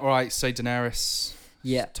 All right, so Daenerys.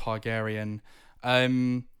 Yeah. Targaryen.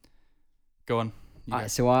 Go on.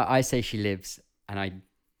 So I say she lives, and I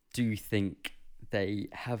do think they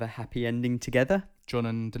have a happy ending together. Jon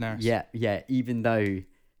and Daenerys. Yeah. Even though,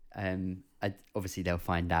 obviously they'll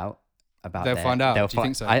find out about. They'll find out. Do you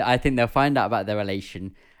think so? I think they'll find out about their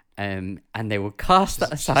relation. And they will cast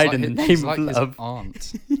that aside in the name of love. His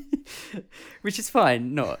aunt. Which is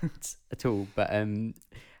fine, not at all. But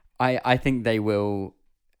I think they'll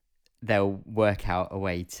work out a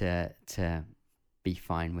way to be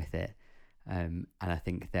fine with it. And I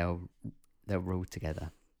think they'll rule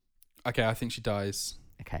together. Okay, I think she dies.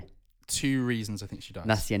 Okay. 2 reasons I think she dies.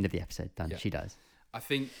 And that's the end of the episode. Done. Yeah. She dies. I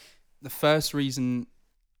think the first reason,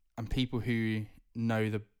 and people who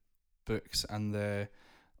know the books and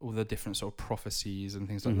all the different sort of prophecies and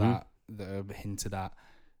things like that are hinted at,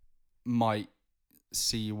 might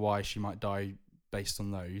see why she might die based on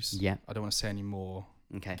those. Yeah. I don't want to say any more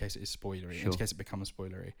in case it is spoilery, in case it becomes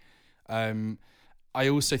spoilery. I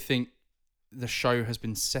also think the show has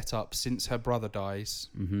been set up since her brother dies,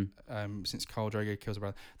 since Khal Drogo kills her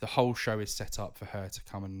brother. The whole show is set up for her to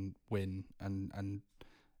come and win, and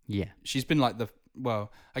yeah, she's been like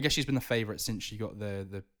I guess she's been the favourite since she got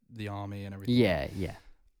the army and everything. Yeah.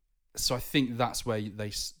 So I think that's where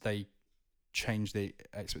they change the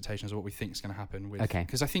expectations of what we think is going to happen with. Okay.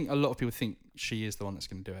 Because I think a lot of people think she is the one that's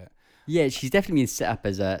going to do it. Yeah, she's definitely been set up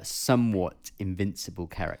as a somewhat invincible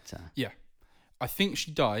character. Yeah. I think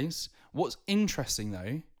she dies. What's interesting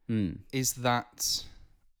though is that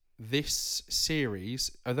this series,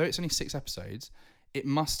 although it's only 6 episodes, it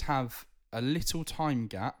must have a little time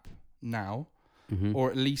gap now, or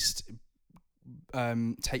at least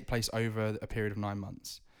take place over a period of 9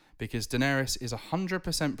 months. Because Daenerys is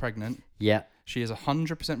 100% pregnant. Yeah. She is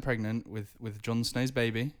 100% pregnant with Jon Snow's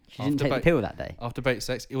baby. She didn't take the pill that day. After bait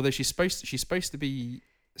sex. Although she's supposed to be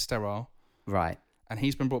sterile. Right. And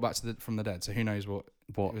he's been brought back from the dead. So who knows what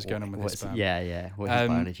was going on with his sperm. Yeah. What his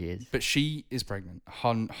biology is. But she is pregnant.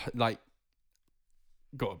 Gotta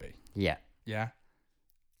be. Yeah. Yeah?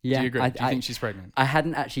 Yeah. Do you agree? Do you think she's pregnant? I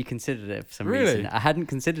hadn't actually considered it for some Really? reason. I hadn't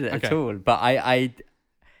considered it at all. But I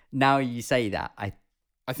now you say that,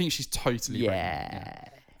 I think she's totally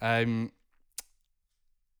pregnant.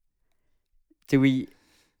 Yeah.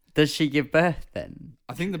 Does she give birth then?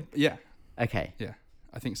 I think Okay. Yeah,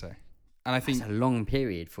 I think so. And I think it's a long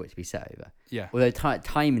period for it to be set over. Yeah. Although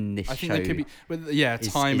time in this show, I think there could be,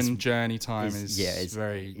 time and journey time is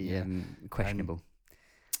very questionable.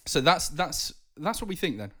 So that's what we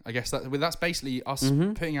think then. I guess that's basically us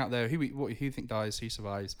putting out there who you think dies, who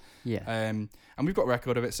survives. Yeah. And we've got a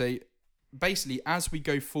record of it. So basically, as we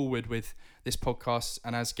go forward with this podcast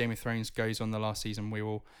and as Game of Thrones goes on the last season, we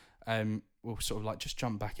will we'll sort of like just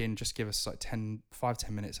jump back in, just give us like 5-10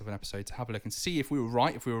 minutes of an episode to have a look and see if we were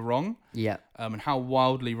right, if we were wrong, yeah, and how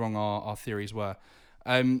wildly wrong our theories were.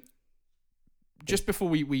 just before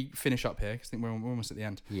we finish up here, because I think we're almost at the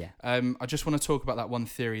end. Yeah. I just want to talk about that one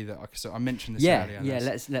theory that I mentioned this Yeah. earlier.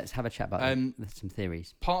 Yeah. Let's have a chat about some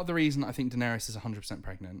theories. Part of the reason I think Daenerys is 100%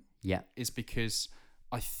 pregnant Yeah. is because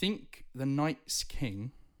I think the Night's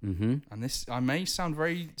King, Mm-hmm. and this I may sound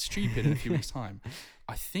very stupid in a few weeks' time,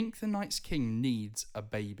 I think the Night's King needs a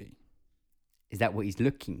baby. Is that what he's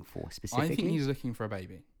looking for specifically? I think he's looking for a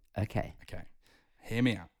baby. Okay. Okay, hear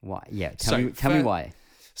me out. Why? Yeah. So, Tell me why.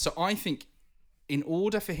 So I think in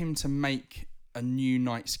order for him to make a new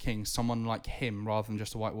Night's King, someone like him rather than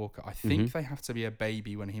just a White Walker, I think they have to be a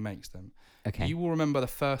baby when he makes them. Okay. You will remember the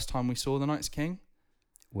first time we saw the Night's King?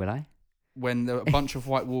 Will I? When a bunch of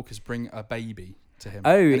White Walkers bring a baby to him.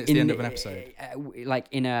 Oh, and it's the end of an episode. Like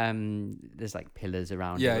in there's like pillars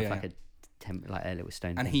around Yeah, it with yeah. like a little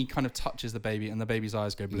stone And thing. he kind of touches the baby and the baby's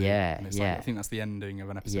eyes go blue. Yeah, And it's yeah. like, I think that's the ending of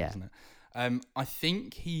an episode, Yeah. isn't it? I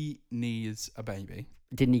think he needs a baby.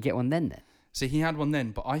 Didn't he get one then? So he had one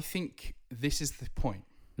then, but I think this is the point.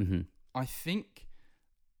 Mm-hmm. I think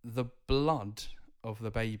the blood of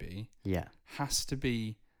the baby Yeah. has to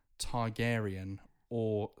be Targaryen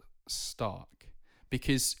or Stark.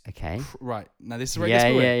 Because Okay. right, now this is where it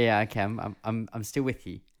gets weird. Yeah. Okay. I'm still with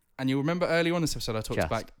you. And you'll remember early on in this episode I talked Just.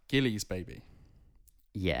 about Gilly's baby.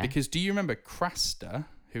 Yeah. Because do you remember Craster,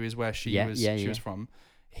 who is where she was from?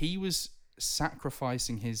 He was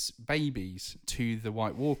sacrificing his babies to the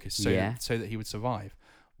White Walkers so that he would survive.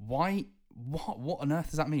 Why? What on earth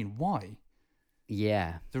does that mean? Why?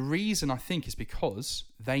 Yeah. The reason I think is because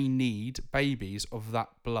they need babies of that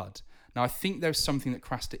blood. Now I think there's something that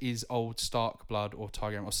Craster is old Stark blood or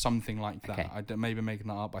Targaryen or something like that. Okay. I don't, maybe making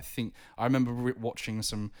that up. I remember watching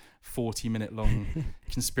some 40-minute long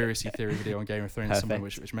conspiracy theory video on Game of Thrones somewhere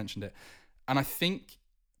which mentioned it. And I think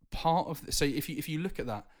part of so if you look at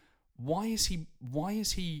that, why is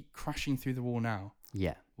he crashing through the wall now?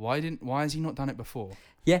 Yeah. Why has he not done it before?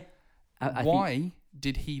 Yeah. Why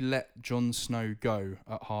did he let Jon Snow go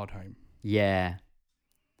at Hardhome? Yeah.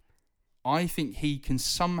 I think he can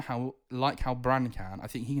somehow, like how Bran can, I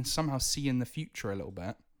think he can somehow see in the future a little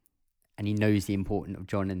bit. And he knows the importance of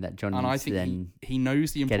Jon and that Jon And needs I to think then he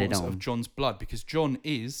knows the get it importance on. of Jon's blood because Jon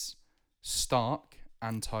is Stark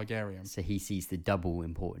and Targaryen. So he sees the double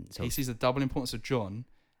importance of He sees the double importance of Jon,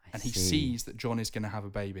 and he see. sees that Jon is going to have a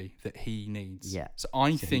baby that he needs. Yeah. So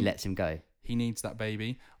I So think he lets him go. he needs that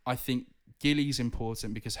baby. I think Gilly's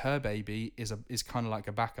important because her baby is kind of like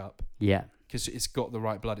a backup Yeah. because it's got the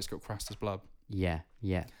right blood. It's got Craster's blood. Yeah.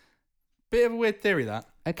 Yeah. Bit of a weird theory that.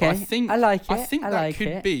 Okay. I like it. I think that like could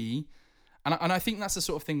it. be, and I think that's the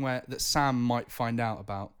sort of thing that Sam might find out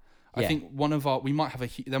about. I Yeah. think we might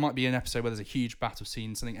have there might be an episode where there's a huge battle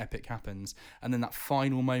scene, something epic happens, and then that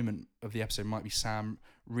final moment of the episode might be Sam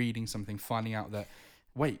reading something, finding out that,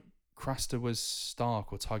 wait, Craster was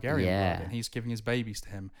Stark or Targaryen blood, and he's giving his babies to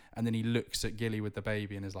him, and then he looks at Gilly with the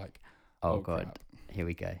baby and is like, Oh God. crap. Here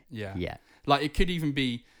we go. Yeah. Yeah. Like it could even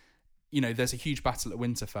be, there's a huge battle at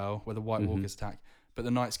Winterfell where the White Mm-hmm. Walkers attack, but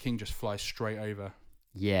the Night's King just flies straight over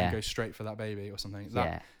Yeah. and goes straight for that baby or something.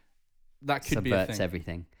 Yeah. That could be a Subverts thing.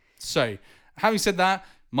 everything. So, having said that,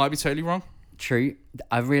 might be totally wrong. True.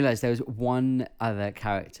 I realised there was one other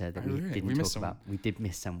character that Oh, we really? didn't We talk missed someone. about. We did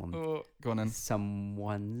miss someone. Oh, go on then.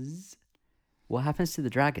 Someone's. What happens to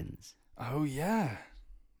the dragons? Oh yeah,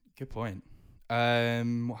 good point.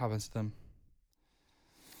 What happens to them?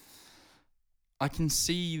 I can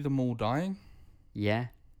see them all dying. Yeah.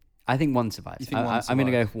 I think one survives. You think one I'm going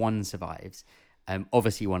to go survives? if one survives.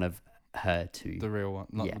 Obviously one of her two. The real one,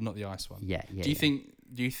 Yeah. not the ice one. Yeah. Do you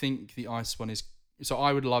think the ice one is? So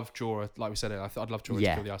I would love Jorah, like we said. I'd love Jorah to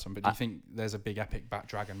Yeah. kill the ice one. But do you think there's a big epic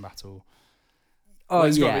dragon battle? Oh,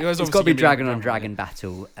 there's yeah. there's It's got to obviously be gonna dragon on dragon, dragon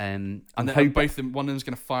battle. And I'm then hoping both of them, one of them's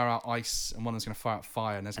going to fire out ice, and one of them's going to fire out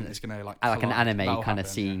fire, and it's going to like like an collide. anime That'll kind of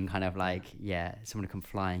happen, scene, kind of like, someone come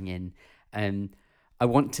flying in. I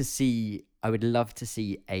would love to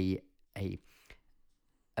see a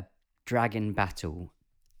dragon battle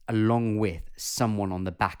along with someone on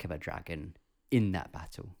the back of a dragon in that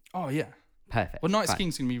battle. Oh yeah. Perfect. Well, Night's Fine.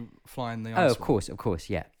 King's going to be flying the ice. Oh, of one. course,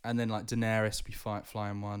 yeah. And then like Daenerys will be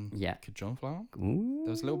flying one. Yeah. Could Jon fly one? Ooh. There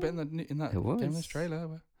was a little bit in that There was. Game of Thrones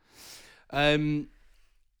trailer.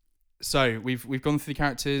 So we've gone through the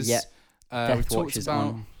characters. Yeah. We've Death talked Watch is about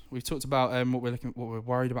on. what we're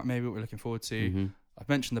worried about, maybe what we're looking forward to. Mhm. I've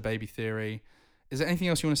mentioned the baby theory. Is there anything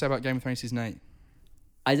else you want to say about Game of Thrones season 8?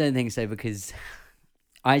 I don't think so because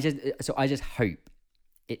I just hope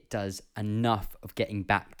it does enough of getting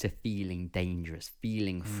back to feeling dangerous,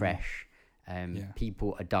 feeling fresh.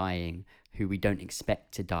 People are dying who we don't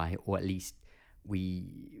expect to die, or at least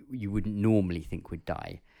you wouldn't normally think would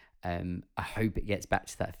die. I hope it gets back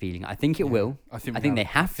to that feeling. I think it will. I think they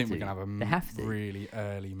have to. I think we're gonna have they have to. really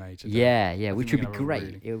early major. Yeah, which would be great.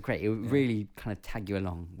 Really, It would great. It would really kind of tag you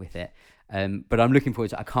along with it. But I'm looking forward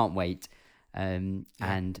to it. I can't wait. And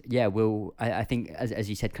I think as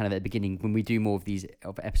you said kind of at the beginning, when we do more of these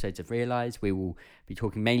episodes of Realize, we will be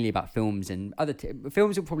talking mainly about films, and other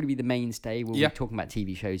films will probably be the mainstay. We'll be talking about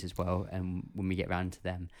TV shows as well, when we get around to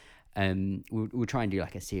them. We'll try and do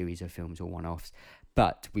like a series of films or one-offs,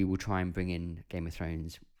 but we will try and bring in Game of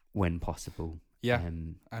Thrones when possible. Yeah,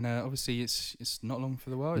 and obviously it's not long for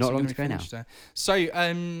the world. Not long to go now. So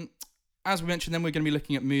as we mentioned, then we're going to be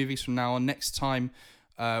looking at movies from now on. Next time,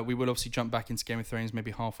 we will obviously jump back into Game of Thrones,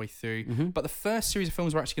 maybe halfway through. Mm-hmm. But the first series of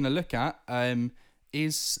films we're actually going to look at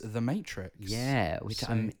is The Matrix. Yeah, which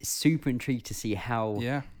I'm super intrigued to see how.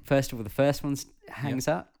 Yeah. First of all, the first one hangs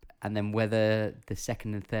up, and then whether the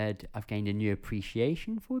second and third I've gained a new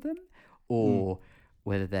appreciation for them, or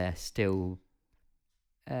whether they're still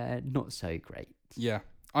not so great. Yeah.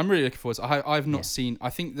 I'm really looking forward to it. I've not seen... I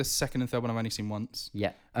think the second and third one I've only seen once.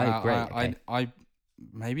 Yeah. Oh, great. Okay. I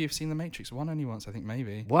maybe have seen The Matrix 1 only once, I think,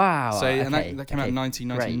 maybe. Wow. So and that came out in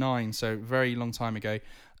 1999, great. So very long time ago.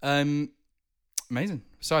 Amazing.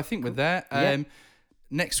 So I think we're there.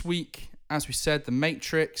 Next week, as we said, The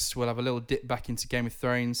Matrix. We'll have a little dip back into Game of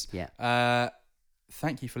Thrones. Yeah.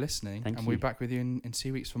 Thank you for listening. Thank you. We'll be back with you in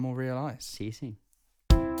 2 weeks for more Real Eyes. See you soon.